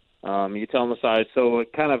demand. You tell them the size, so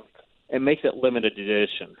it makes it limited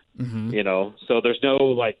edition. So there's no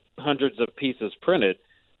like hundreds of pieces printed,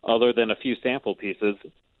 other than a few sample pieces.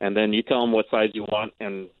 and then you tell them what size you want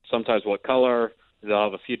and sometimes what color. They'll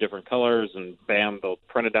have a few different colors, and bam, they'll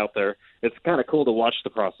print it out there. It's kind of cool to watch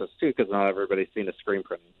the process, too, because not everybody's seen a screen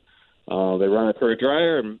printing. They run it through a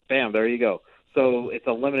dryer, and bam, there you go. So it's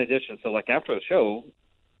a limited edition. So, like, after the show,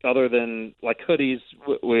 other than, like, hoodies,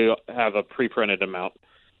 we have a pre-printed amount.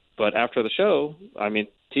 But after the show, I mean,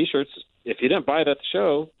 T-shirts, if you didn't buy it at the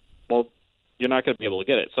show, well, you're not going to be able to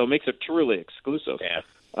get it. So it makes it truly exclusive.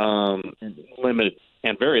 Limited,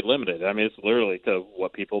 and very limited. I mean, it's literally to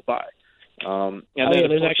what people buy. And then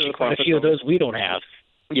there's actually quite a few of those we don't have.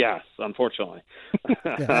 Yes, unfortunately.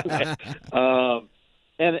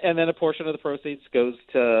 And then a portion of the proceeds goes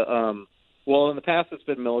to, well, in the past it's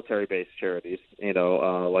been military-based charities,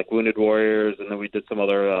 like Wounded Warriors, and then we did some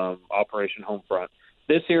other Operation Homefront.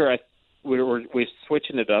 This year we're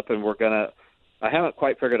switching it up, and I haven't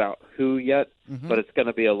quite figured out who yet, but it's going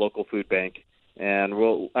to be a local food bank. And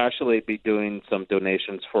we'll actually be doing some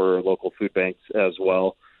donations for local food banks as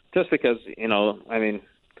well. Just because,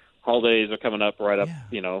 holidays are coming up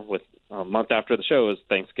with a month after the show is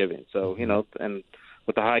Thanksgiving. So, and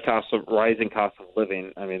with the rising cost of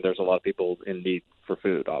living, I mean, there's a lot of people in need for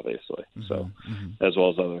food, obviously. So, as well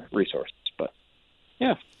as other resources. But,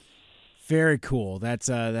 yeah. Very cool. That's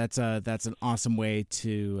an awesome way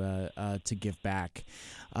to give back.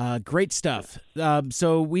 Great stuff.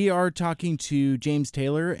 So we are talking to James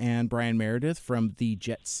Taylor and Brian Meredith from the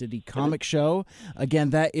Jet City Comic Show.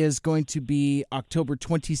 Again, that is going to be October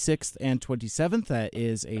 26th and 27th. That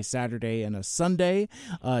is a Saturday and a Sunday,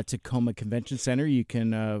 Tacoma Convention Center. You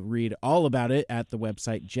can read all about it at the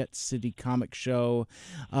website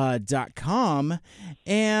jetcitycomicshow.com.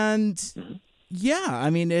 And yeah, I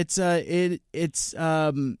mean, it's a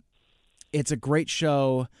great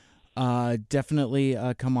show. Definitely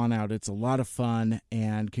come on out. It's a lot of fun,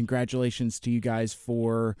 and congratulations to you guys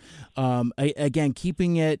for again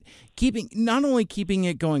not only keeping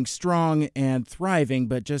it going strong and thriving,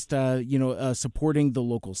 but just supporting the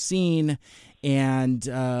local scene, and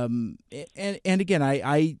again,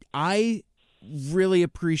 I really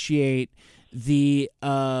appreciate the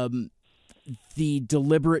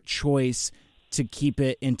deliberate choice to keep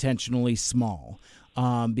it intentionally small.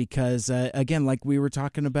 Because, again, like we were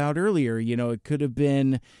talking about earlier, it could have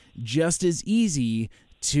been just as easy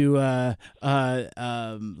to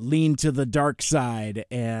lean to the dark side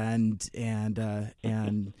and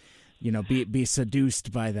be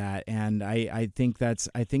seduced by that. And I think that's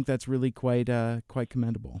really quite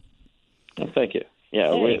commendable. Well, thank you.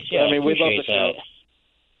 Yeah, we love the show.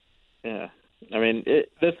 Yeah, I mean,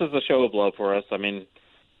 this is a show of love for us. I mean,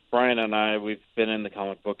 Brian and I, we've been in the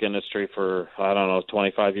comic book industry for,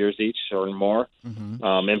 25 years each or more,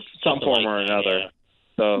 in some form or another. Yeah.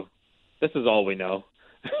 So this is all we know.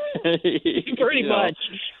 Pretty much.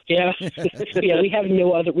 Yeah. Yeah, we have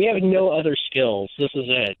no other skills. This is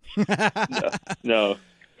it. No.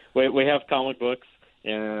 We have comic books,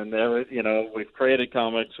 and we've created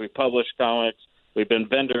comics, we've published comics, we've been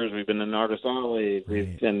vendors, we've been in Artist Alley,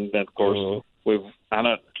 and of course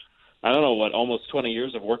I don't know what, almost 20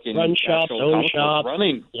 years of working running actual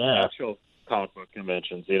comic book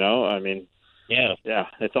conventions, I mean, yeah,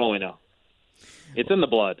 it's all we know. It's in the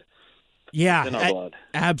blood. Yeah, it's in our blood.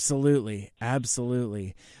 Absolutely.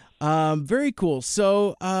 Very cool.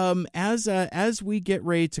 So, as we get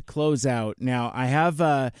ready to close out, now I have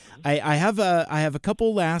a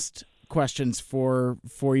couple last questions for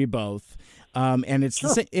you both. And it's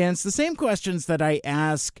the same questions that I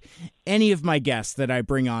ask any of my guests that I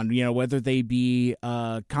bring on, whether they be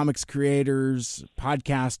comics creators,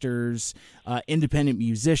 podcasters, independent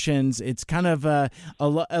musicians. It's kind of a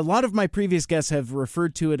lot of my previous guests have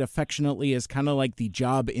referred to it affectionately as kind of like the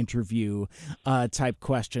job interview type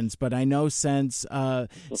questions. But I know since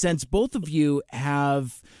both of you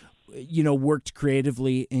have worked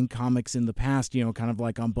creatively in comics in the past, kind of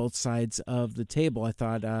like on both sides of the table, I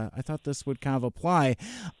thought this would kind of apply.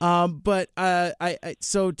 But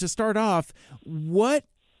so to start off, what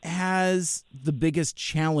has the biggest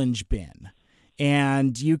challenge been?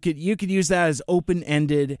 And you could use that as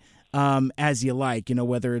open-ended as you like,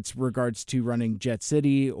 whether it's regards to running Jet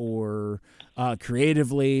City or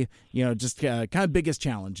creatively, just kind of biggest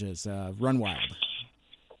challenges. Run wild.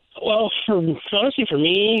 Well, honestly, for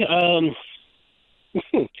me, time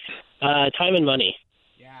and money.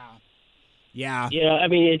 Yeah. I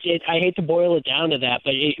mean, I hate to boil it down to that,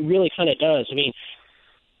 but it really kind of does. I mean,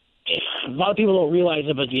 a lot of people don't realize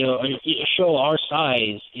it, but a show our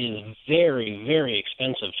size is very, very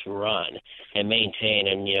expensive to run and maintain,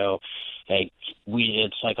 and it's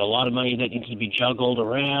like a lot of money that needs to be juggled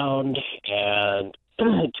around, and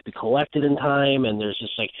to be collected in time, and there's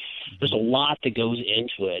just there's a lot that goes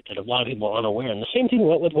into it that a lot of people are unaware. And the same thing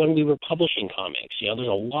went with when we were publishing comics. There's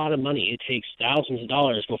a lot of money. It takes thousands of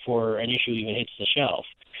dollars before an issue even hits the shelf.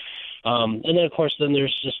 And then, of course,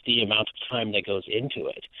 there's just the amount of time that goes into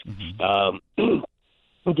it.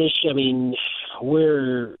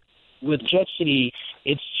 We're with Jet City,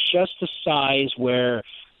 it's just the size where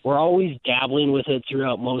we're always dabbling with it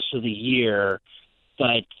throughout most of the year,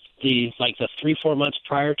 but the 3-4 months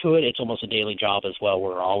prior to it, it's almost a daily job as well.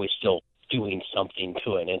 We're always still doing something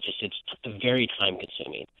to it, and it's very time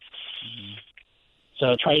consuming.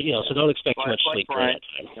 So so don't expect too much sleep during that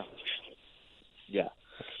time. Yeah.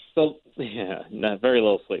 So very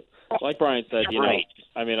little sleep. Like Brian said, he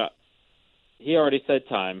already said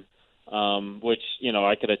time, which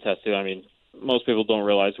I could attest to. I mean, most people don't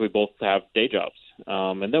realize we both have day jobs,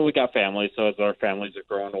 and then we got families. So as our families are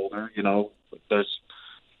growing older, there's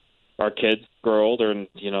our kids grow older, and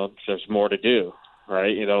there's more to do,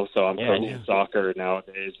 right? So I'm coaching soccer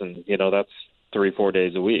nowadays, and that's 3-4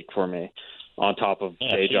 days a week for me, on top of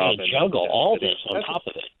day job. And juggle all this on top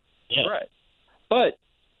of it. Yeah. Right. But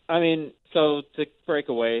I mean, so to break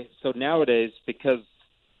away, so nowadays, because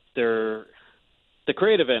the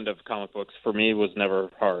creative end of comic books for me was never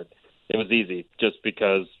hard. It was easy just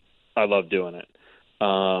because I love doing it.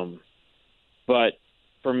 But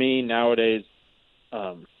for me nowadays,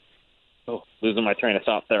 losing my train of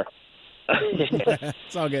thought there.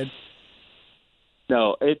 It's all good.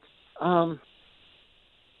 No, it's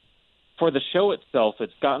for the show itself,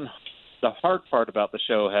 it's gotten the hard part about the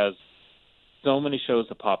show has so many shows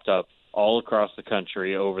have popped up all across the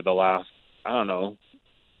country over the last,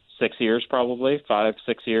 6 years, probably 5-6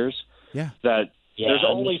 years. Yeah. There's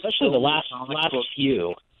only especially the last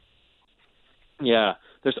few. Yeah,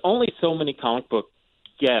 there's only so many comic book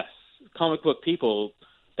people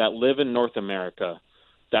that live in North America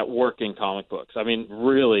that work in comic books. I mean,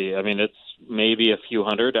 really, it's maybe a few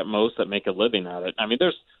hundred at most that make a living at it. I mean,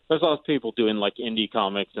 there's lots of people doing like indie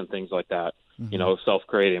comics and things like that,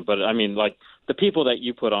 self-creating. But I mean, like the people that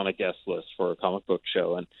you put on a guest list for a comic book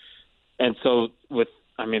show, and so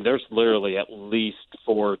there's literally at least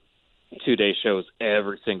 4 2-day shows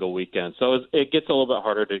every single weekend. So it gets a little bit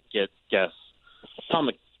harder to get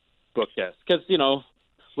comic book guests, because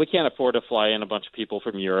we can't afford to fly in a bunch of people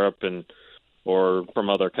from Europe or from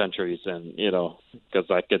other countries, and because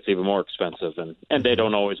that gets even more expensive, and they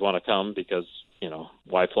don't always want to come because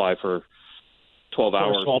why fly for 12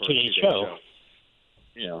 hours for a small 2-day show.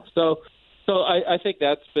 So I think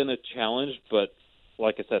that's been a challenge, but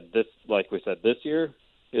like we said, this year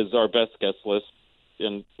is our best guest list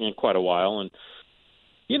in quite a while, and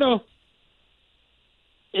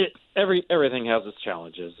everything has its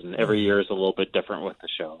challenges, and every year is a little bit different with the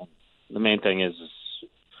show. The main thing is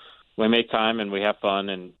we make time and we have fun,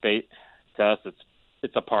 and to us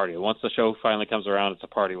it's a party. Once the show finally comes around, it's a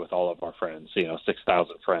party with all of our friends.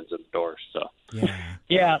 6,000 friends in the door. So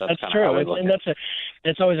that's true, and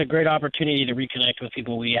that's always a great opportunity to reconnect with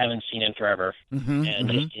people we haven't seen in forever, and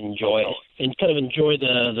just enjoy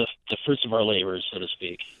the fruits of our labors, so to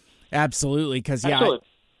speak. Absolutely, because go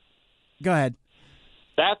ahead.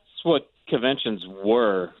 That's what conventions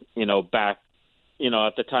were, back,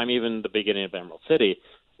 at the time, even the beginning of Emerald City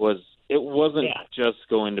it wasn't just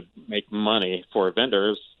going to make money for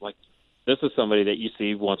vendors. Like, this is somebody that you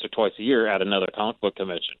see once or twice a year at another comic book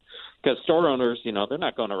convention. Because store owners, they're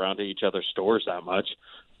not going around to each other's stores that much,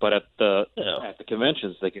 but at the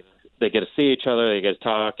conventions, they get to see each other, they get to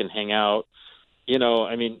talk and hang out. It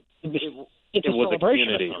was a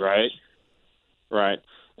community, right? Right.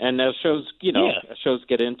 And as shows, shows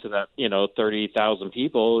get into that, 30,000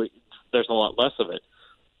 people, there's a lot less of it.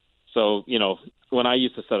 So, when I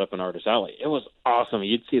used to set up an artist alley, it was awesome.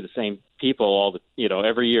 You'd see the same people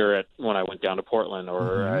every year when I went down to Portland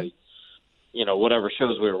or, whatever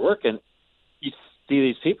shows we were working, you see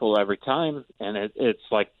these people every time. And it's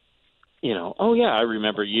like, oh yeah, I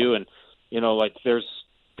remember you. And, there's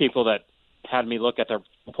people that had me look at their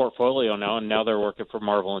portfolio now, and now they're working for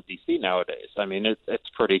Marvel and DC nowadays. I mean, it's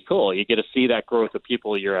pretty cool. You get to see that growth of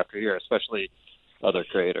people year after year, especially other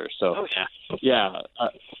creators. So,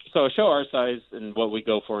 so a show our size and what we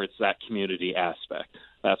go for, it's that community aspect.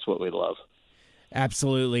 That's what we love.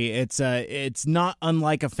 Absolutely. It's not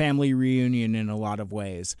unlike a family reunion in a lot of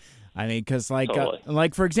ways. I mean, because Totally.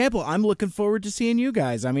 like for example, I'm looking forward to seeing you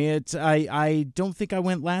guys. I mean, I don't think I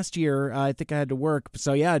went last year. I think I had to work.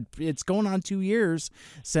 So yeah, it's going on 2 years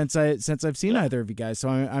since I've seen either of you guys. So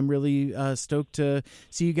I'm really stoked to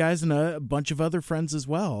see you guys and a bunch of other friends as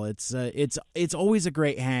well. It's always a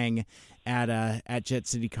great hang at Jet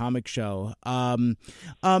City Comic Show. So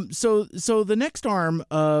the next arm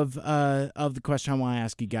of the question I want to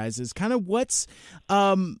ask you guys is kind of what's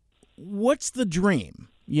the dream?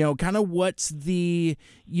 You know, kind of what's the,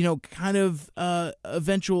 you know, kind of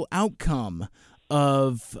eventual outcome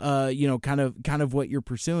of, you know, kind of what you're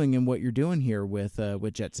pursuing and what you're doing here with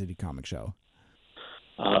Jet City Comic Show.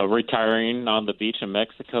 Retiring on the beach in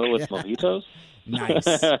Mexico with mojitos. Nice.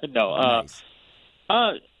 No. Nice.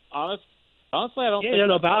 Honestly, I don't. Yeah, think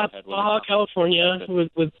no, Baja California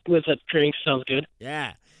with a drink sounds good.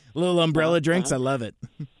 Yeah, little umbrella drinks. I love it.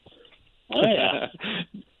 Oh yeah.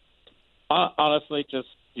 Honestly, just,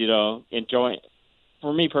 you know, enjoy.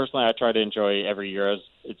 For me personally, I try to enjoy every year as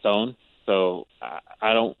its own. So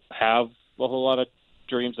I don't have a whole lot of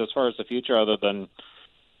dreams as far as the future, other than,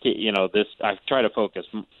 you know, this. I try to focus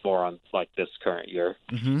more on like this current year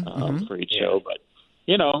for each show. But,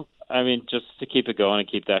 you know, I mean, just to keep it going and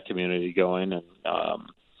keep that community going, and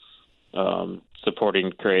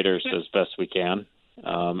supporting creators as best we can.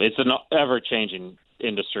 It's an ever-changing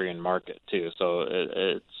industry and market too, so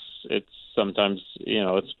it's sometimes, you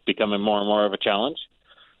know, it's becoming more and more of a challenge.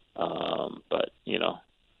 But, you know,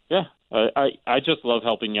 yeah, I just love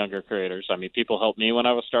helping younger creators. I mean, people helped me when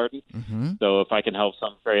I was starting, so if I can help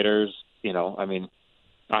some creators, you know, I mean,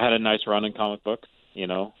 I had a nice run in comic book, you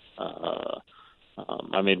know.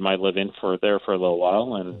 I made my living there for a little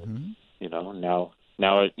while, and you know, now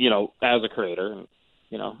you know, as a creator, and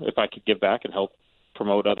you know, if I could give back and help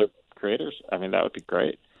promote other creators, I mean, that would be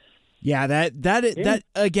great. Yeah, that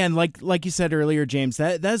again, like you said earlier, James,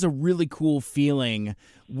 that is a really cool feeling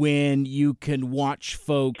when you can watch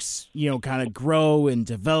folks, you know, kind of grow and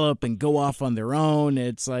develop and go off on their own.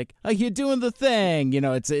 It's like, oh, you're doing the thing, you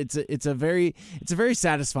know. It's a very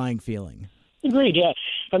satisfying feeling. Agreed. Yeah,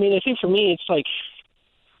 I mean, I think for me, it's like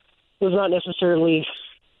it was not necessarily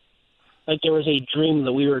like there was a dream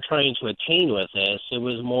that we were trying to attain with this. It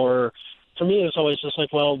was more. For me, it's always just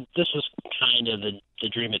like, well, this was kind of the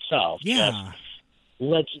dream itself. Yeah. Just,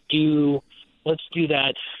 let's do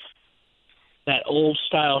that old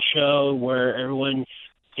style show where everyone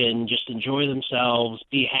can just enjoy themselves,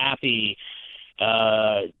 be happy,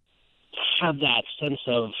 have that sense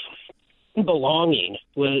of belonging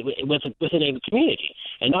within a community,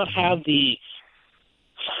 and not have the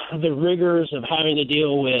rigors of having to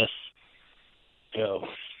deal with, you know,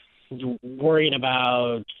 worrying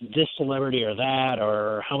about this celebrity or that,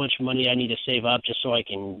 or how much money I need to save up just so I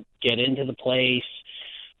can get into the place.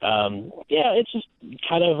 Yeah, it's just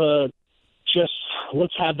kind of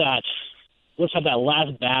let's have that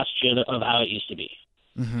last bastion of how it used to be.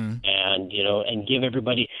 And, you know, and give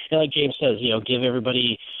everybody, and like James says, you know, give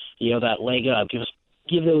everybody, you know, that leg up,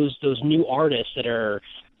 give those new artists that are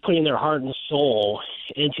putting their heart and soul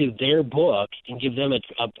into their book, and give them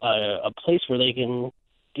a place where they can,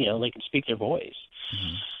 you know, they can speak their voice.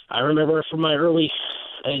 I remember from my early,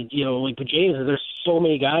 you know, like with James, there's so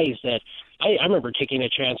many guys that I remember taking a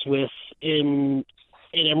chance with in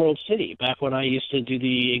Emerald City back when I used to do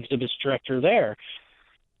the exhibits director there,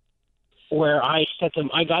 where I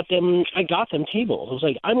got them tables. I was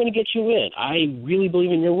like, I'm going to get you in. I really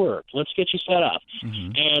believe in your work. Let's get you set up.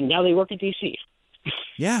 And now they work at DC.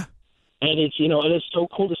 Yeah. And it's, you know, and it's so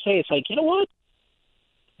cool to say. It's like, you know what?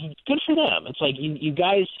 Good for them. It's like you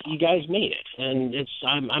guys made it, and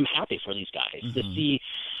I'm happy for these guys to see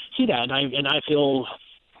that, and I feel,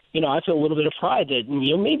 you know, I feel a little bit of pride that,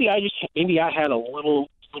 you know, maybe I had a little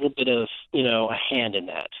bit of, you know, a hand in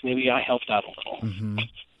that. Maybe I helped out a little.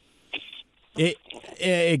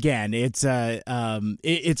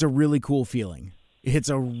 It's a really cool feeling. It's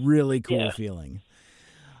a really cool feeling.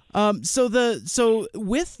 So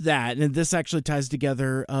with that, and this actually ties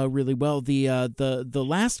together really well. The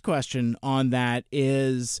last question on that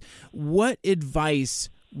is, what advice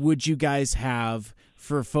would you guys have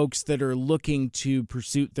for folks that are looking to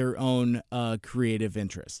pursue their own creative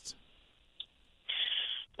interests?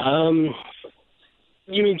 You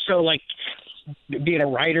mean so like being a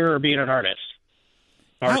writer or being an artist?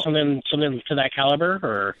 Or something to that caliber,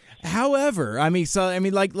 or however,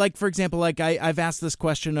 like for example, like I've asked this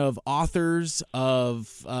question of authors,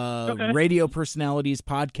 of radio personalities,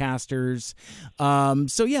 podcasters.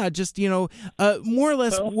 So yeah, just, you know, more or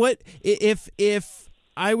less, what if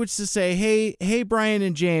I would just say, hey, Brian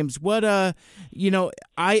and James, what I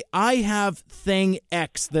have thing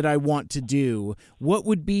X that I want to do. What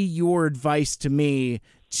would be your advice to me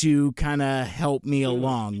to kind of help me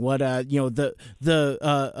along? What the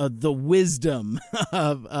wisdom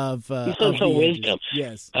of the wisdom.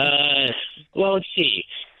 Yes. Well, let's see.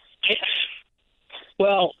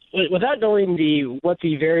 Without knowing what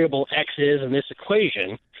the variable X is in this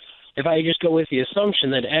equation, if I just go with the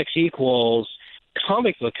assumption that X equals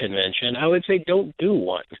comic book convention, I would say don't do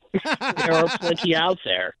one. There are plenty out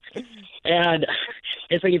there. And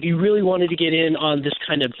it's like, if you really wanted to get in on this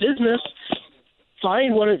kind of business,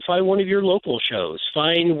 find one of your local shows.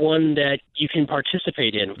 Find one that you can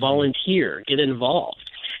participate in, volunteer, get involved,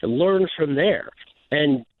 and learn from there.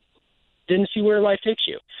 And then see where life takes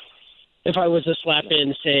you. If I was to slap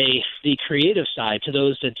in, say, the creative side to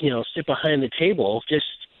those that, sit behind the table, just,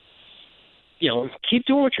 keep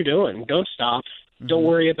doing what you're doing. Don't stop. Mm-hmm. Don't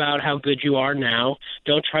worry about how good you are now.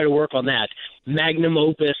 Don't try to work on that magnum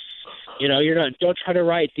opus. Don't try to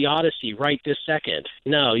write the Odyssey right this second.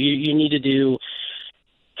 No, you need to do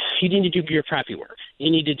your crappy work.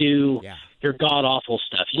 You need to do your god-awful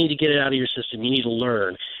stuff. You need to get it out of your system. You need to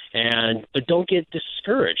learn. But don't get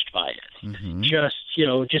discouraged by it. Mm-hmm.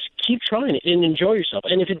 Just keep trying it and enjoy yourself.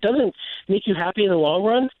 And if it doesn't make you happy in the long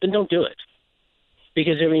run, then don't do it.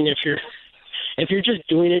 Because if you're just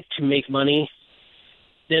doing it to make money,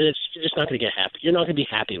 then it's just not going to get happy. You're not going to be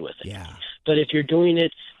happy with it. Yeah. But if you're doing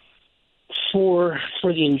it for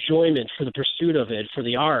the enjoyment, for the pursuit of it, for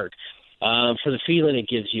the art, for the feeling it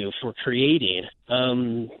gives you, for creating,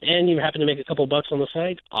 and you happen to make a couple bucks on the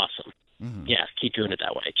side, awesome. Mm-hmm. Yeah, keep doing it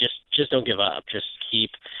that way. Just don't give up. Just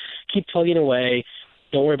keep plugging away.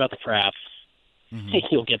 Don't worry about the crap. Mm-hmm.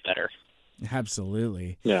 You'll get better.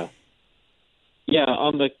 Absolutely. Yeah. Yeah,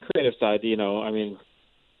 on the creative side,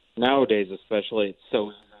 nowadays especially, it's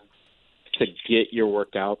so easy to get your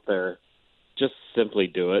work out there. Just simply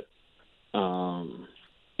do it.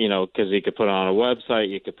 Because you could put it on a website,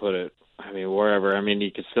 you could put it, wherever.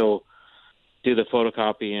 You could still do the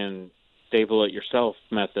photocopy and staple it yourself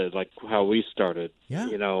method, like how we started. Yeah.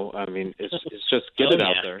 It's just get it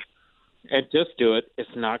out there and just do it.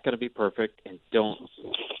 It's not going to be perfect, and don't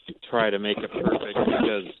try to make it perfect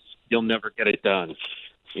because you'll never get it done.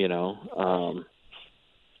 I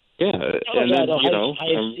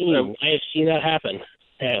have seen that happen.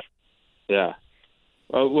 Yeah. Yeah.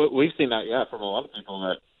 Well, we've seen that, from a lot of people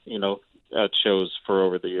that, at shows for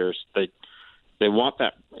over the years. They want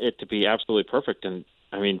it to be absolutely perfect, and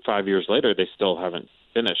 5 years later, they still haven't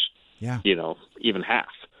finished. Yeah. Even half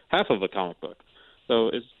of a comic book. So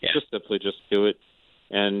it's just simply just do it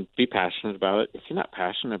and be passionate about it. If you're not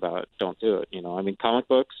passionate about it, don't do it. Comic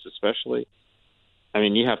books, especially.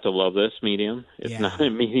 You have to love this medium. It's not a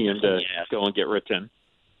medium to go and get rich in.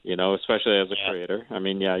 Especially as a creator.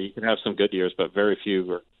 You can have some good years, but very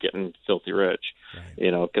few are getting filthy rich. Right.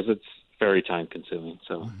 Because it's very time consuming.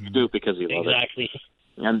 So you do it because you love it. Exactly.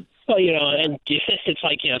 And and it's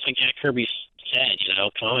like Jack Kirby said,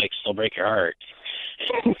 comics will break your heart.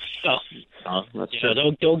 So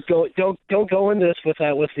don't go into this with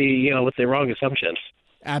the wrong assumptions.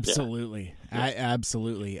 Absolutely.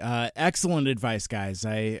 Absolutely. Excellent advice, guys.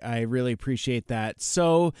 I really appreciate that.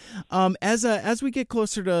 So, as we get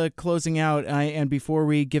closer to closing out, and before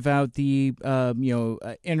we give out the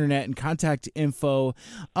internet and contact info,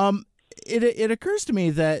 it occurs to me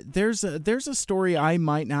that there's a story I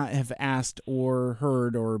might not have asked or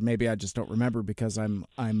heard, or maybe I just don't remember because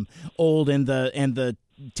I'm old and the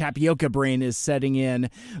tapioca brain is setting in.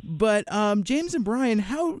 But James and Brian,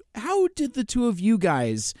 how did the two of you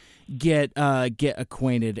guys get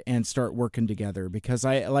acquainted and start working together? Because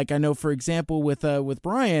I know, for example, with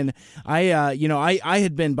Brian, I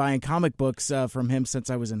had been buying comic books from him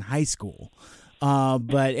since I was in high school.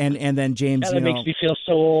 But then James, that makes me feel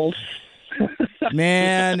so old.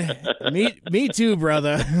 Man, me too,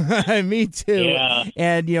 brother. Me too. Yeah.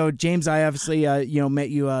 And James, I obviously met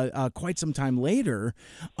you quite some time later.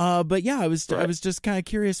 But yeah, I was just kind of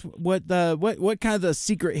curious what kind of the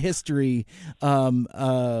secret history kind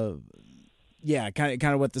of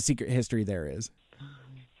what the secret history there is.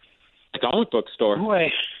 The comic book store. Boy.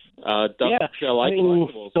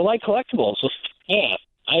 Collectibles. Delight Collectibles. Yeah.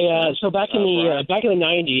 So back in the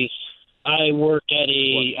 90s, I worked at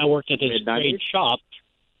this great shop.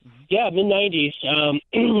 Yeah, mid-90s. I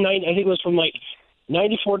think it was from like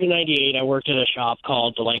 94 to 98. I worked at a shop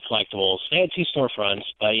called Delight Collectibles. They had two storefronts,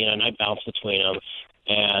 but and I bounced between them.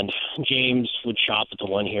 And James would shop at the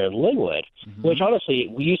one here in Linwood, which honestly,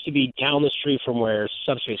 we used to be down the street from where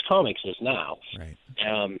Subspace Comics is now. Right.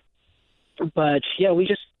 But yeah, we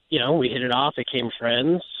just we hit it off, became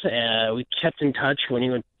friends. We kept in touch when he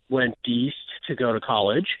went east to go to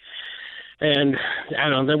college. And I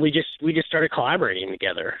don't know, then we just started collaborating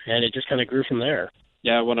together, and it just kind of grew from there.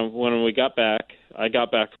 Yeah, when we got back, I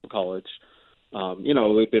got back from college.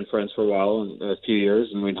 We'd been friends for a while, and a few years,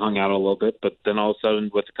 and we'd hung out a little bit. But then all of a sudden,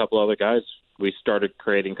 with a couple other guys, we started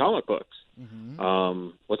creating comic books. Mm-hmm.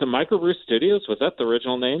 Was it Microbrew Studios? Was that the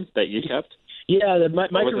original name that you kept? Yeah, the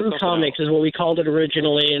Microbrew Comics is what we called it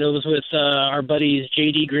originally, and it was with our buddies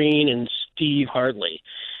J.D. Green and Steve Hartley.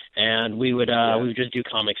 And we would just do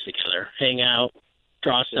comics together, hang out,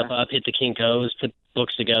 draw stuff up, hit the Kinkos, put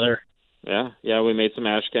books together. Yeah, we made some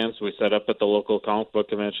ash cans. We set up at the local comic book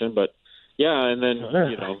convention, but and then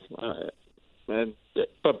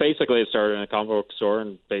but basically it started in a comic book store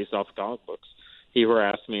and based off of comic books. He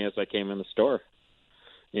harassed me as I came in the store,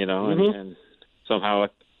 and somehow,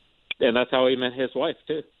 and that's how he met his wife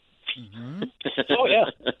too. Mm-hmm. Oh yeah,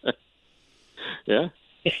 yeah.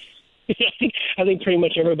 I think pretty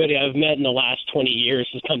much everybody I've met in the last 20 years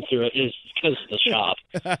has come through it is because of the shop.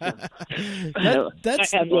 I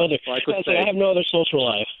have no other social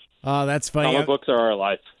life. Oh, that's funny. Comic books are our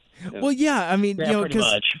life. Yeah. Well, yeah, I mean,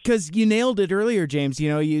 because you nailed it earlier, James.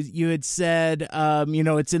 You had said,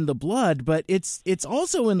 it's in the blood, but it's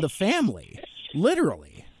also in the family,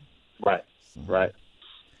 literally. Right.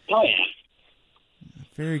 Oh yeah.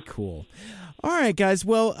 Very cool. All right, guys.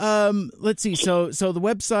 Well, let's see. So the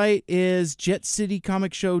website is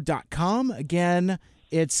jetcitycomicshow.com. Again,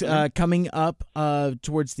 it's coming up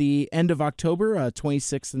towards the end of October,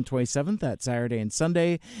 26th and 27th, that Saturday and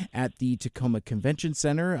Sunday at the Tacoma Convention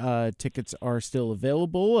Center. Tickets are still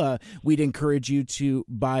available. We'd encourage you to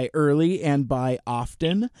buy early and buy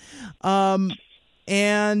often. And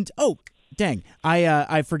dang,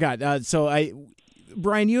 I forgot.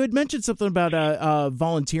 Brian, you had mentioned something about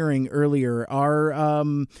volunteering earlier. Are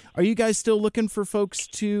you guys still looking for folks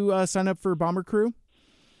to sign up for Bomber Crew?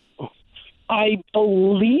 I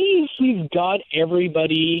believe we've got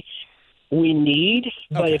everybody we need,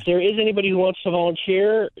 but if there is anybody who wants to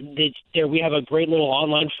volunteer, we have a great little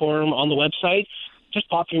online forum on the website. Just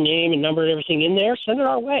pop your name and number and everything in there. Send it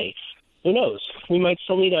our way. Who knows? We might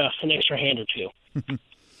still need an extra hand or two.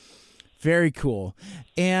 Very cool.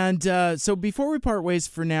 And so before we part ways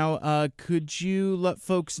for now, could you let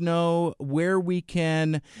folks know where we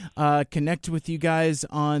can connect with you guys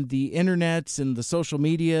on the internets and the social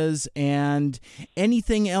medias and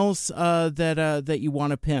anything else that you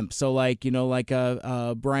want to pimp? So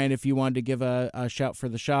Brian, if you wanted to give a shout for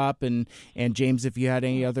the shop, and James, if you had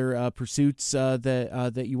any other pursuits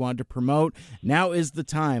that you wanted to promote, now is the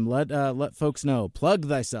time. Let folks know. Plug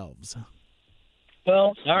thyself.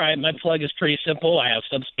 Well, all right. My plug is pretty simple. I have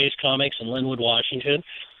Subspace Comics in Linwood, Washington.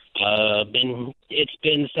 It's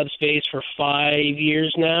been Subspace for 5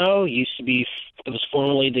 years now. It was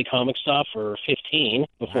formerly the Comic Stop for 15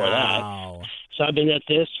 before that. So I've been at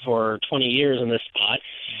this for 20 years in this spot.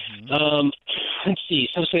 Mm-hmm. Let's see.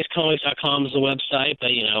 Subspacecomics.com is the website,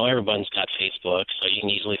 but everyone's got Facebook, so you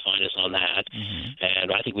can easily find us on that. Mm-hmm.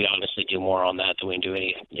 And I think we honestly do more on that than we do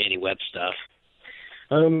any web stuff.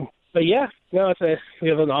 But yeah, no, we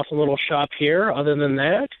have an awesome little shop here. Other than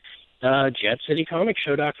that,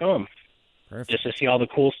 jetcitycomicshow.com. Perfect. Just to see all the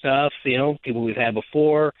cool stuff, people we've had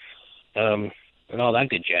before, and all that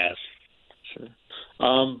good jazz. Sure.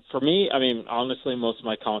 For me, I mean, honestly, most of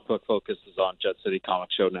my comic book focus is on Jet City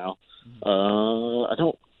Comic Show now.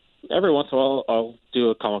 Mm-hmm. Every once in a while I'll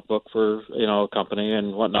do a comic book for, a company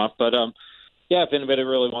and whatnot, but yeah, if anybody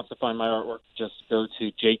really wants to find my artwork, just go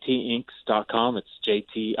to jtinks.com. It's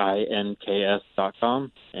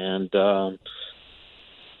jtinks.com. And,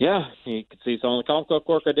 you can see some of the comic book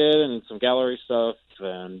work I did and some gallery stuff.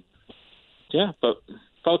 And, but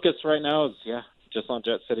focus right now is, just on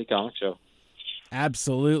Jet City Comic Show.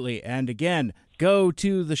 Absolutely. And again, go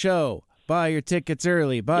to the show. Buy your tickets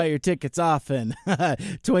early. Buy your tickets often.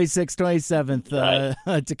 26th,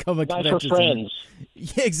 27th, Tacoma Convention. Buy for friends.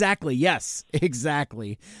 Yeah, exactly. Yes,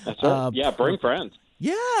 exactly. That's right. Bring friends.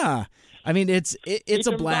 Yeah. I mean, it's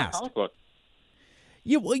a blast.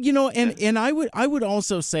 Yeah, well, and I would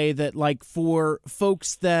also say that, like, for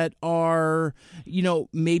folks that are,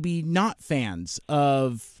 maybe not fans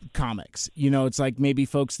of comics, it's like maybe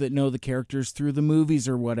folks that know the characters through the movies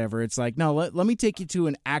or whatever. It's like, no, let me take you to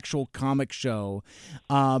an actual comic show,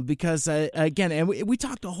 because again, and we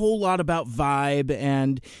talked a whole lot about vibe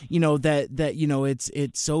and that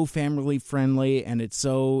it's so family friendly and it's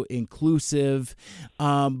so inclusive,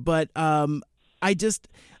 but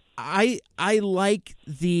I like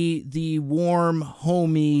the warm,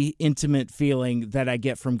 homey, intimate feeling that I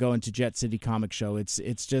get from going to Jet City Comic Show. It's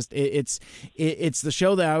the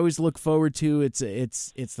show that I always look forward to. It's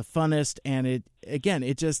the funnest, and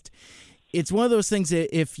it's one of those things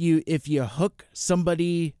that if you hook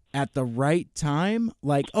somebody at the right time,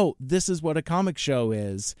 like, oh, this is what a comic show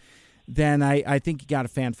is, then I think you got a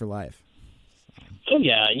fan for life. Oh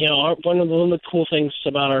yeah, one of the cool things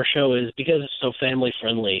about our show is because it's so family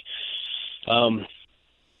friendly.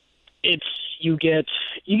 You get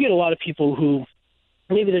a lot of people who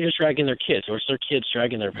maybe they're just dragging their kids, or it's their kids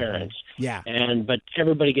dragging their parents. Yeah. But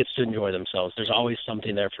everybody gets to enjoy themselves. There's always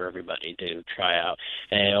something there for everybody to try out.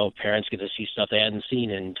 And parents get to see stuff they hadn't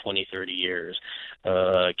seen in 20, 30 years.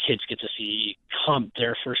 Kids get to see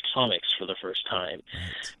their first comics for the first time.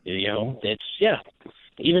 Right.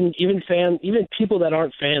 Even people that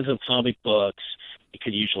aren't fans of comic books, you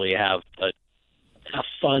could usually have a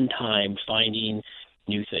fun time finding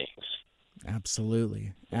new things.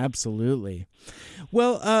 Absolutely.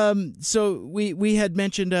 Well, so we had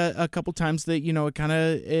mentioned a couple times that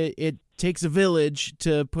it takes a village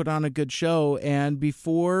to put on a good show. And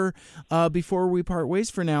before we part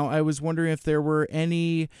ways for now, I was wondering if there were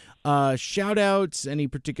any shout outs, any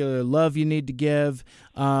particular love you need to give,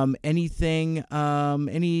 anything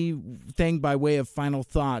by way of final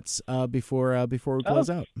thoughts before we close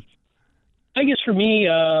out. I guess for me,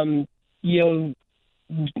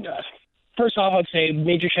 first off, I'd say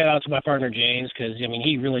major shout out to my partner James, because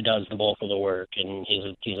he really does the bulk of the work, and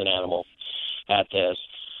he's an animal at this.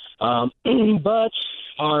 But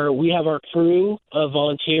we have our crew of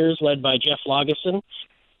volunteers led by Jeff Lageson.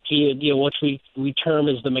 He, what we term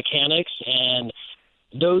as the mechanics, and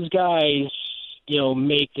those guys,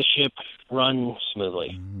 make the ship run smoothly.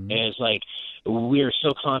 Mm-hmm. And it's like we're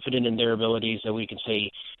so confident in their abilities that we can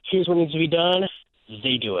say, here's what needs to be done.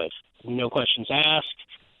 They do it, no questions asked.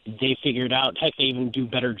 They figure it out. Heck, they even do a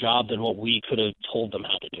better job than what we could have told them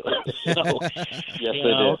how to do it. So, yes, they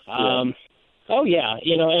do. Oh yeah,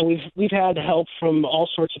 and we've had help from all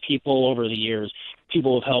sorts of people over the years.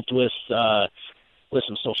 People have helped with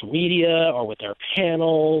some social media or with their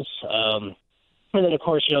panels, and then of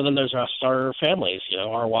course, then there's our families.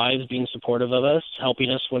 Our wives being supportive of us, helping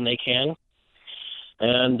us when they can,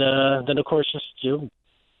 and then of course just the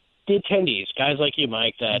attendees, guys like you,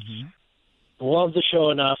 Mike, that love the show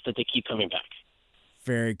enough that they keep coming back.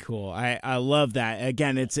 Very cool. I love that.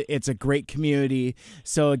 Again, it's a great community.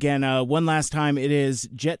 So again, one last time, it is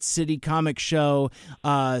Jet City Comic Show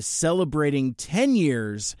celebrating 10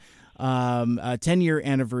 years, a 10-year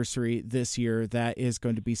anniversary this year. That is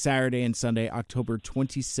going to be Saturday and Sunday, October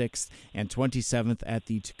 26th and 27th at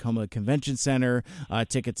the Tacoma Convention Center.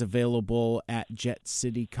 Tickets available at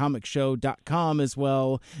jetcitycomicshow.com, as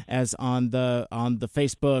well as on the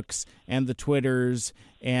Facebooks and the Twitters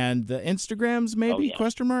and the Instagrams, maybe? Oh, yeah.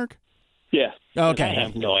 Question mark? Yeah. Okay. I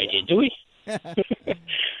have no idea. Do we?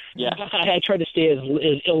 Yeah. I try to stay as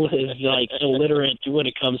illiterate when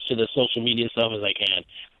it comes to the social media stuff as I can.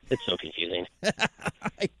 It's so confusing.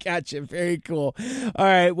 I gotcha. Very cool. All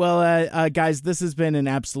right. Well, guys, this has been an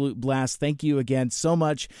absolute blast. Thank you again so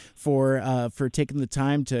much for taking the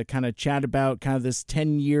time to kind of chat about kind of this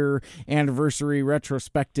 10-year anniversary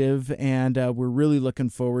retrospective. And we're really looking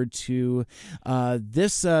forward to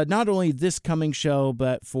this, not only this coming show,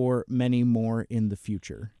 but for many more in the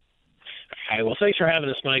future. All right. Well, thanks for having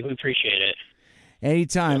us, Mike. We appreciate it.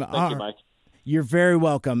 Anytime. Thank you, Mike. You're very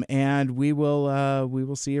welcome, and we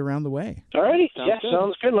will see you around the way. All righty.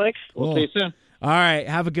 Sounds good, Mike. We'll see you soon. All right.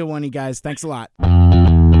 Have a good one, you guys. Thanks a lot. No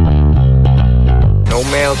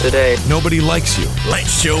mail today. Nobody likes you.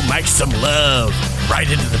 Let's show Mike some love.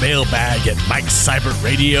 Write into the mailbag at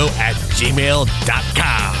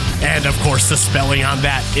mikeseibertradio@gmail.com. And, of course, the spelling on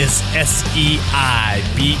that is SEIBERT.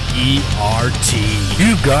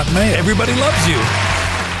 You got mail. Everybody loves you.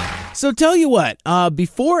 So tell you what,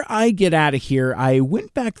 before I get out of here, I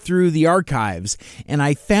went back through the archives and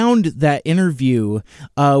I found that interview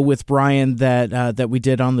with Brian that we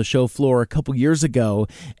did on the show floor a couple years ago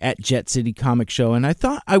at Jet City Comic Show, and I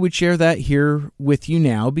thought I would share that here with you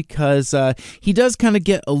now because he does kind of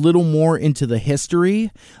get a little more into the history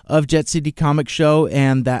of Jet City Comic Show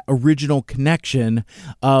and that original connection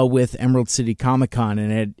with Emerald City Comic Con,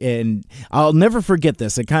 and I'll never forget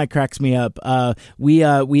this. It kind of cracks me up. We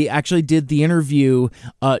actually did the interview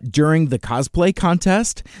during the cosplay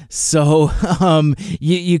contest, so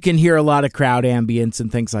you can hear a lot of crowd ambience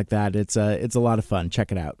and things like that. It's a lot of fun.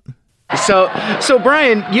 Check it out. So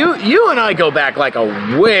Brian, you and I go back like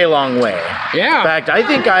a way long way. Yeah. In fact, I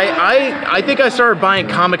think I started buying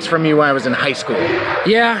comics from you when I was in high school.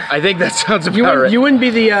 Yeah. I think that sounds about right. You wouldn't be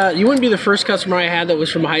the first customer I had that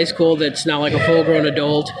was from high school that's now like a full-grown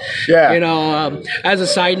adult. Yeah. You know, as a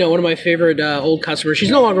side note, one of my favorite old customers, she's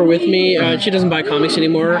no longer with me. She doesn't buy comics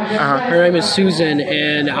anymore. Her name is Susan,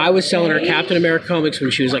 and I was selling her Captain America comics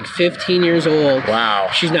when she was like 15 years old. Wow.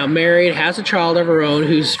 She's now married, has a child of her own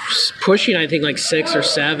who's pushing, I think, like 6 or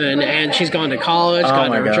 7, and she's gone to college,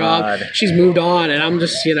 gotten her job. She's moved on, and I'm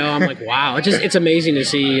just, I'm like, wow. It's amazing to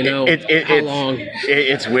see, how long.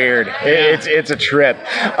 It's weird. It's a trip.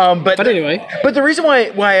 But anyway. But the reason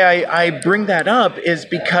why I bring that up is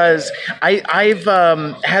because I've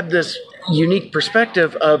had this unique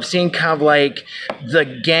perspective of seeing kind of like the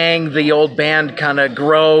gang, the old band kind of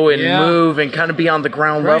grow and move and kind of be on the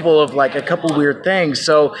ground level of like a couple weird things.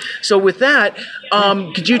 So with that,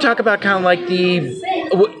 could you talk about kind of like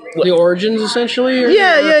the origins essentially?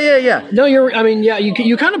 Yeah. No,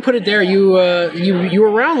 you kind of put it there. You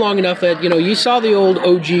were around long enough that you saw the old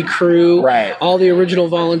OG crew, right? All the original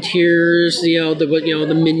volunteers,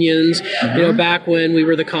 the minions, back when we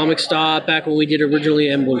were the Comic Stop, back when we did originally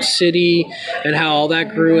Emerald City, and how all that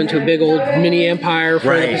grew into a big old mini empire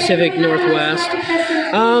for the Pacific Northwest.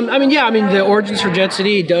 The origins for Jet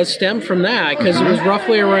City does stem from that because it was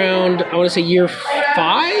roughly around, I want to say year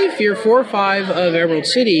 4 or 5 of Emerald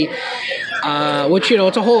City, which,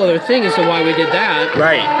 it's a whole other thing as to why we did that.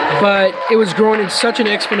 Right. But it was growing at such an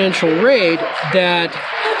exponential rate that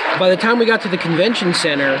by the time we got to the convention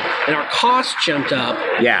center and our costs jumped up.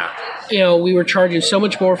 Yeah. We were charging so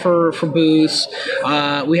much more for booths.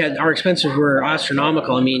 Our expenses were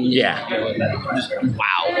astronomical. Wow.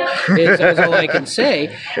 That's all I can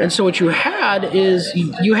say. And so what you had is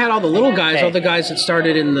you had all the little guys, all the guys that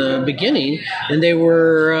started in the beginning, and they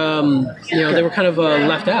were, they were kind of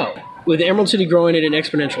left out. With Emerald City growing at an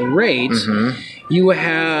exponential rate, you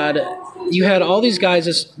had all these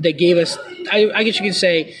guys that gave us, I guess you could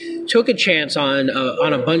say, took a chance on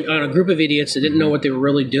a group of idiots that didn't know what they were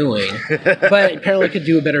really doing, but apparently could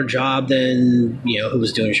do a better job than who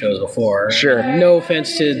was doing shows before. Sure. No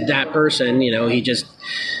offense to that person, he just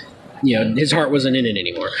his heart wasn't in it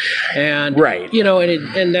anymore, and right.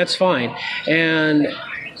 And that's fine,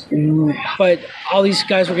 but all these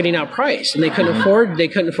guys were getting outpriced, and they couldn't afford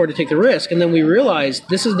to take the risk. And then we realized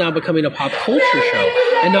this is now becoming a pop culture show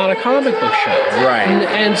and not a comic book show. Right.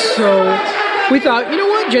 And so we thought,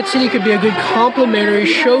 Jet City could be a good complementary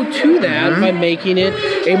show to that by making it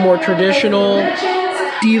a more traditional,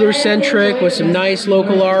 dealer-centric with some nice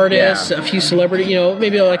local artists, a few celebrity,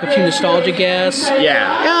 maybe like a few nostalgia guests.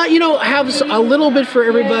 Yeah. Have a little bit for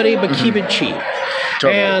everybody, but keep it cheap.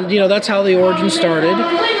 Totally. And, that's how the origin started.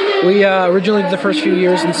 We originally did the first few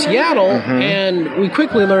years in Seattle, and we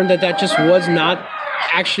quickly learned that just was not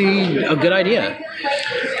actually a good idea.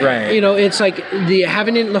 Right. It's like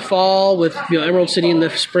having it in the fall with Emerald City in the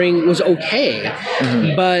spring was okay,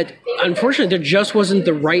 but unfortunately there just wasn't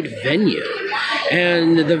the right venue.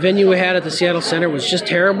 And the venue we had at the Seattle Center was just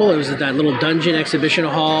terrible. It was at that little dungeon exhibition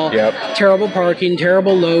hall. Yep. Terrible parking,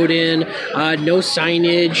 terrible load-in, no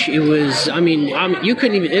signage. It was, you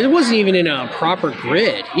couldn't even, it wasn't even in a proper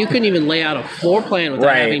grid. You couldn't even lay out a floor plan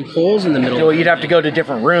without having poles in the middle. Well, you'd have to go to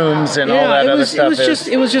different rooms and all that other stuff.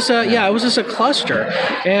 It was just a cluster.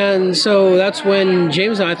 And so that's when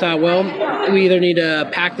James and I thought, well, we either need to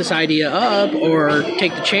pack this idea up or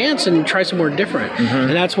take the chance and try somewhere different.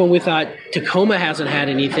 And that's when we thought Tacoma hasn't had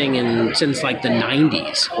anything since like the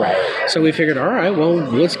 90s. Right. So we figured, all right, well,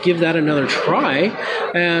 let's give that another try.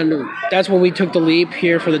 And that's when we took the leap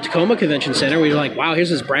here for the Tacoma Convention Center. We were like, wow, here's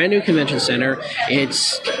this brand new convention center.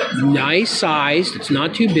 It's nice sized. It's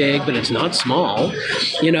not too big, but it's not small.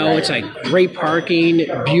 It's like great parking,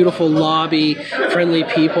 beautiful lobby, friendly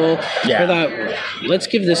people. Yeah. I thought, let's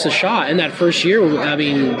give this a shot. And that first year,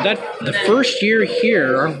 the first year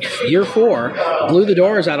here, year 4, blew the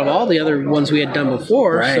doors out of all the other ones we had done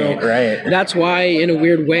before. Right. That's why, in a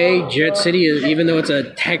weird way, Jet City, even though it's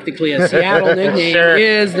technically a Seattle nickname,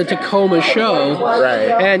 is the Tacoma show. Right.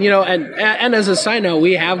 And and as a side note,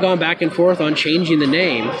 we have gone back and forth on changing the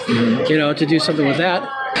name, to do something with that.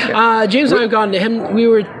 James and I have gone to him. We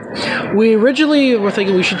were we originally were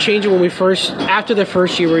thinking we should change it after the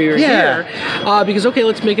first year we were here, because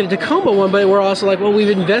let's make it a Tacoma one. But we're also like, well, we've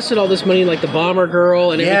invested all this money in like the Bomber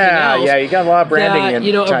Girl and everything else. Yeah, you got a lot of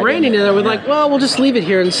branding. Branding in there. We're like, well, we'll just leave it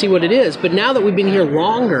here and see what it is. But now that we've been here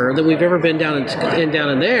longer than we've ever been down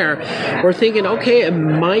in there, we're thinking, okay, it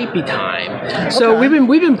might be time. So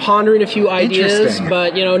we've been pondering a few ideas,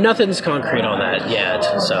 but nothing's concrete on that yet.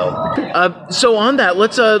 So on that,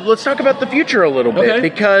 let's talk about the future a little bit,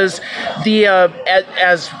 because the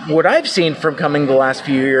as what I've seen from coming the last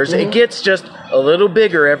few years, it gets just a little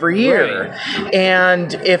bigger every year. Right.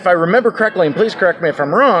 And if I remember correctly, and please correct me if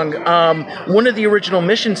I'm wrong, one of the original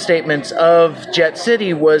mission statements of Jet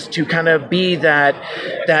City was to kind of be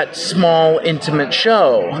that small, intimate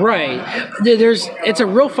show. Right. It's a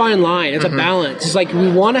real fine line. It's a balance. It's like we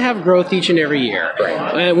want to have growth each and every year.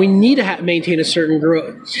 Right. We need to maintain a certain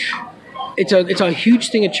growth. It's a huge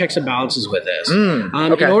thing of checks and balances with this. In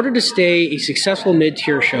order to stay a successful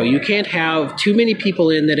mid-tier show, you can't have too many people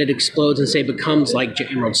in that it explodes and say becomes like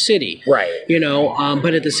Emerald City. Right.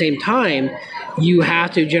 But at the same time, you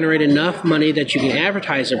have to generate enough money that you can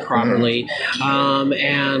advertise it properly,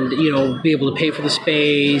 and be able to pay for the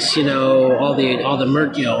space, all the all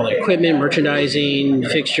the equipment, merchandising,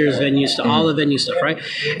 fixtures, venues, all the venue stuff, right?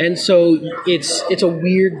 And so it's a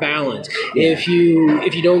weird balance. If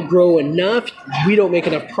you don't grow enough, we don't make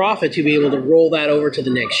enough profit to be able to roll that over to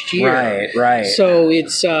the next year. Right. So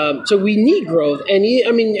it's so we need growth, and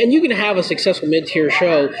you can have a successful mid-tier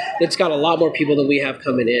show that's got a lot more people than we have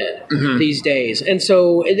coming in these days. And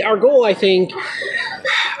so our goal, I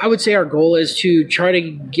would say our goal is to try to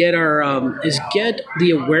get get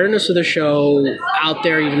the awareness of the show out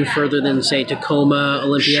there even further than, say, Tacoma,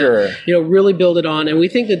 Olympia. Sure. Really build it on. And we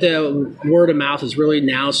think that the word of mouth is really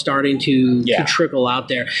now starting to trickle out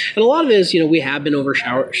there. And a lot of it is, we have been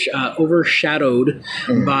overshadowed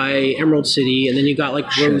by Emerald City, and then you've got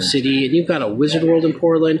like Rose City, and you've got a Wizard World in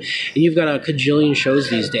Portland, and you've got a cajillion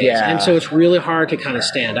shows these days. Yeah. And so it's really hard to kind of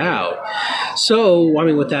stand out. So,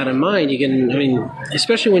 with that in mind, you can,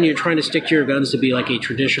 especially when you're trying to stick to your guns to be like a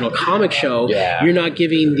traditional comic show, you're not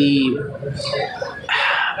giving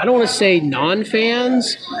I don't want to say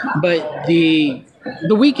non-fans, but the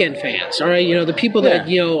weekend fans, all right? The people that,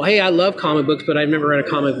 hey, I love comic books, but I've never read a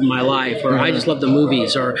comic in my life, or I just love the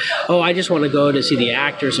movies, or, I just want to go to see the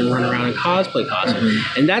actors and run around in cosplay costumes.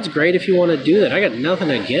 And that's great if you want to do that. I got nothing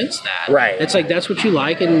against that. Right. It's like, that's what you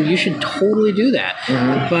like, and you should totally do that.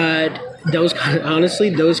 But those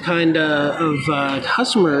kind of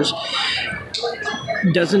customers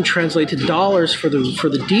doesn't translate to dollars for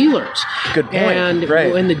the dealers. Good point. And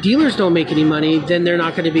when the dealers don't make any money, then they're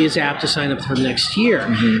not going to be as apt to sign up for the next year.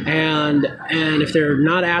 And if they're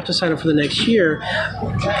not apt to sign up for the next year,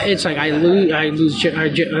 it's like I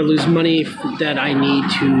lose money that I need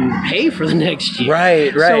to pay for the next year.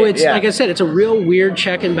 Right. So it's like I said, it's a real weird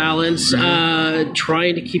check and balance,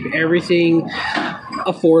 trying to keep everything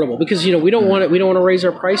affordable, because we don't want to raise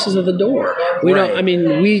our prices at the door.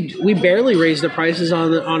 We barely raise the prices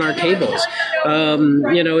on our tables.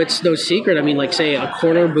 It's no secret. Like, say, a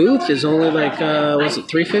corner booth is only like was it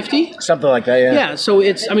 $350? Something like that. Yeah. So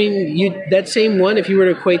it's that same one. If you were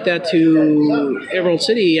to equate that to Emerald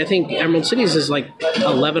City, I think Emerald City's is like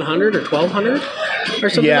 $1,100 or $1,200 or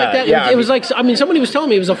something like that. Yeah, it was like somebody was telling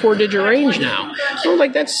me it was a 4-digit range now. So I was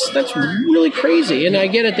like, that's really crazy. And I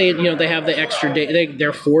get it. They have the extra day.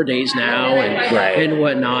 They're 4 days now and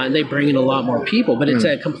whatnot, and they bring in a lot more people, but it's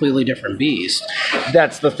a completely different beast.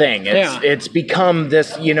 That's the thing. It's become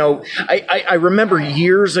this, I remember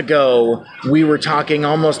years ago we were talking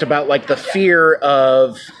almost about like the fear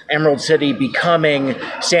of Emerald City becoming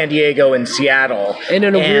San Diego and Seattle. And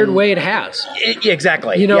in a weird way it has.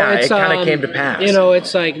 Exactly. It kind of came to pass.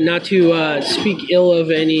 It's like, not to speak ill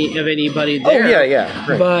of anybody there. Oh, yeah.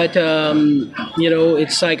 Right. But,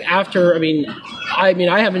 it's like after,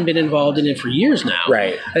 I haven't been involved in it for years now.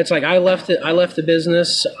 Right. It's like I left the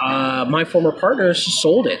business. My former partners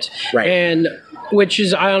sold it. Right. And which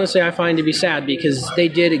is, I find to be sad, because they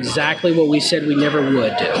did exactly what we said we never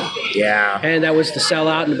would do. Yeah. And that was to sell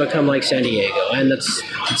out and to become like San Diego. And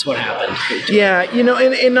that's what happened. Yeah,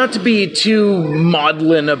 and not to be too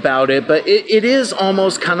maudlin about it, but it is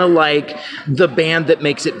almost kind of like the band that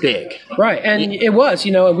makes it big. Right. And it was,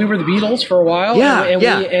 we were the Beatles for a while. Yeah,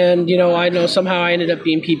 and I know somehow I ended up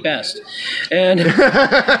being Pete Best. And, and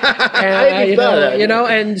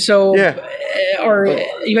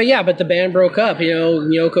but the band broke up.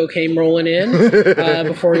 Yoko came rolling in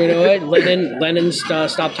before it. Lennon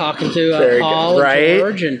stopped talking to Paul and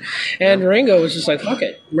George, and Ringo was just like, "Fuck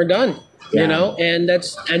it, we're done." And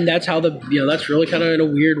that's how that's really kind of in a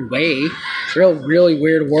weird way really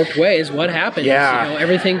weird, warped way is what happens. Yeah. You know,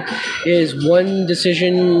 everything is one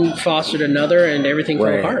decision fostered another, and everything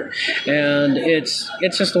fell apart. And it's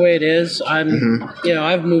just the way it is. You know,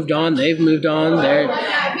 I've moved on. They've moved on.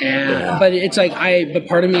 But it's like but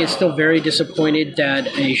part of me is still very disappointed that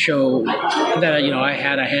a show that, you know, I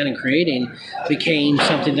had a hand in creating became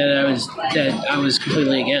something that I was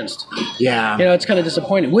completely against. Yeah. You know, it's kind of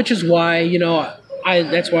disappointing, which is why, you know,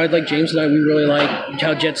 that's why, like James and I, we really like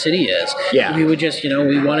how Jet City is. Yeah. We would just, you know,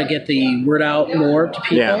 we want to get the word out more to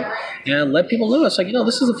people and let people know. It's like, you know,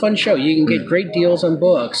 this is a fun show. You can get great deals on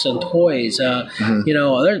books and toys. You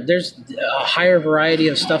know, there's a higher variety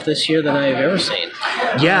of stuff this year than I've ever seen.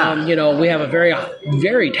 Yeah. You know, we have a very,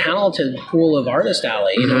 very talented pool of Artist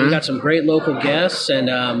Alley. You know, we got some great local guests, and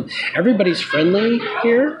everybody's friendly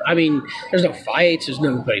here. I mean, there's no fights. There's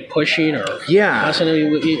nobody pushing or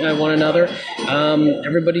fussing at one another.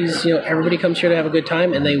 Everybody comes here to have a good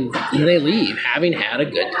time, and they leave having had a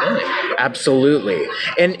good time. Absolutely.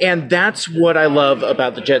 And that's what I love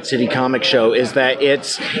about the Jet City Comic Show is that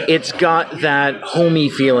it's got that homey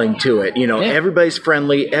feeling to it. You know, everybody's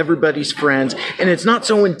friendly, everybody's friends, and it's not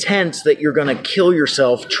so intense that you're going to kill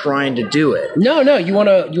yourself trying to do it. No, you want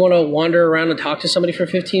to wander around and talk to somebody for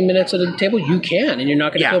 15 minutes at a table, you can, and you're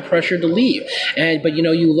not going to feel pressured to leave. But you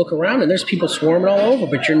know, you look around and there's people swarming all over,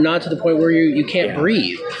 but you're not to the point where you can't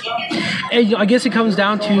breathe. And I guess it comes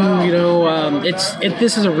down to, you know,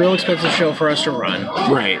 this is a real expensive show for us to run.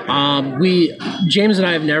 Right. James and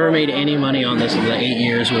I have never made any money on this in the 8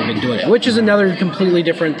 years we've been doing it, which is another completely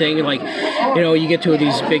different thing. Like, you know, you get to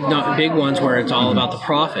these big ones where it's all about the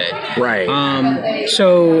profit. Right.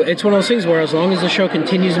 So it's one of those things where as long as the show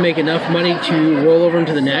continues to make enough money to roll over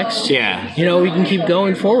into the next, you know, we can keep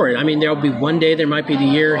going forward. I mean, there'll be one day there might be the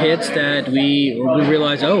year hits that we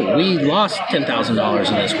realize, we lost $10,000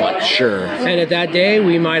 in this one. Sure. And at that day,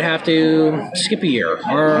 we might have to skip a year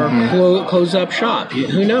or close up shop.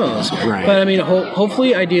 Who knows? Right. But I mean,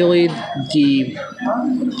 hopefully, ideally, the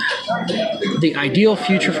ideal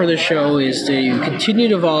future for the show is to continue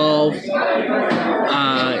to evolve,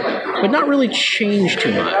 but not really change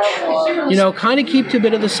too much. You know, kind of keep to a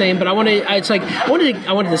bit of the same, but I wanted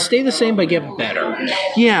to stay the same but get better.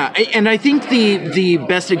 Yeah, and I think the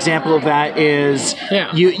best example of that is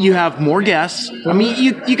you have more guests. I mean,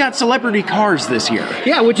 you got celebrity cars this year.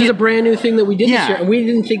 Yeah, which is a brand new thing that we did this year. And we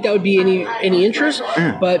didn't think that would be any interest,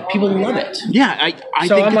 but people love it. Yeah, I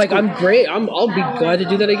so think I'm like, cool. I'm great. I'll be glad to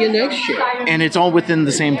do that again next year. And it's all within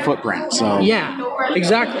the same footprint. So yeah,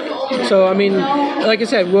 exactly. So I mean, like I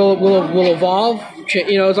said, we'll evolve.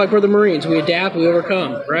 You know, it's like we're the Marines. We adapt, we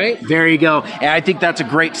overcome, right? There you go. And I think that's a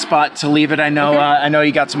great spot to leave it. I know I know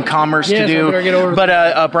you got some commerce to do. So get over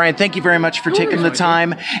but Brian, thank you very much for taking the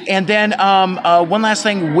time. And then one last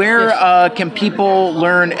thing, where can people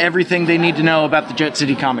learn everything they need to know about the Jet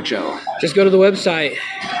City Comic Show? Just go to the website.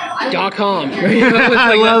 .com.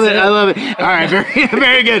 I love it. All right, very,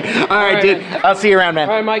 very good. All right, dude. I'll see you around, man.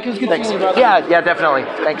 All right, Mike. It was good Thanks. seeing you, brother. Yeah, definitely.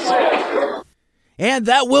 Thanks. And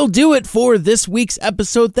that will do it for this week's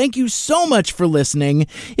episode. Thank you so much for listening.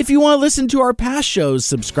 If you want to listen to our past shows,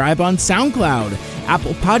 subscribe on SoundCloud,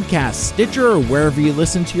 Apple Podcasts, Stitcher, or wherever you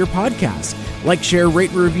listen to your podcasts. Like, share,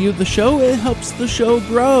 rate, and review the show. It helps the show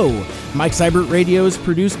grow. Mike Seibert Radio is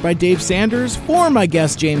produced by Dave Sanders. For my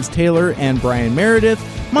guests James Taylor and Brian Meredith,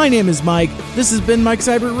 my name is Mike. This has been Mike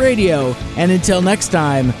Seibert Radio. And until next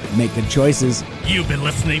time, make good choices. You've been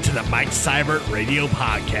listening to the Mike Seibert Radio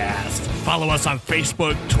Podcast. Follow us on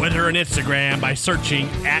Facebook, Twitter, and Instagram by searching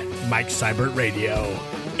at Mike Seibert Radio.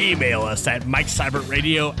 Email us at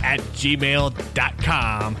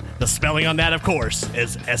MikeSeibertRadio@gmail.com. The spelling on that, of course,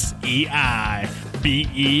 is SEIBERT.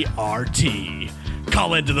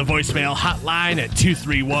 Call into the voicemail hotline at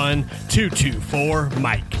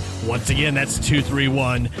 231-224-MIKE. Once again, that's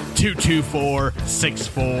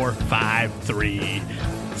 231-224-6453.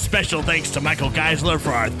 Special thanks to Michael Geisler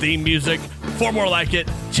for our theme music. For more like it,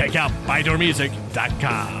 check out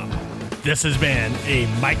ByDoorMusic.com. This has been a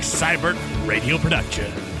Mike Seibert Radio production.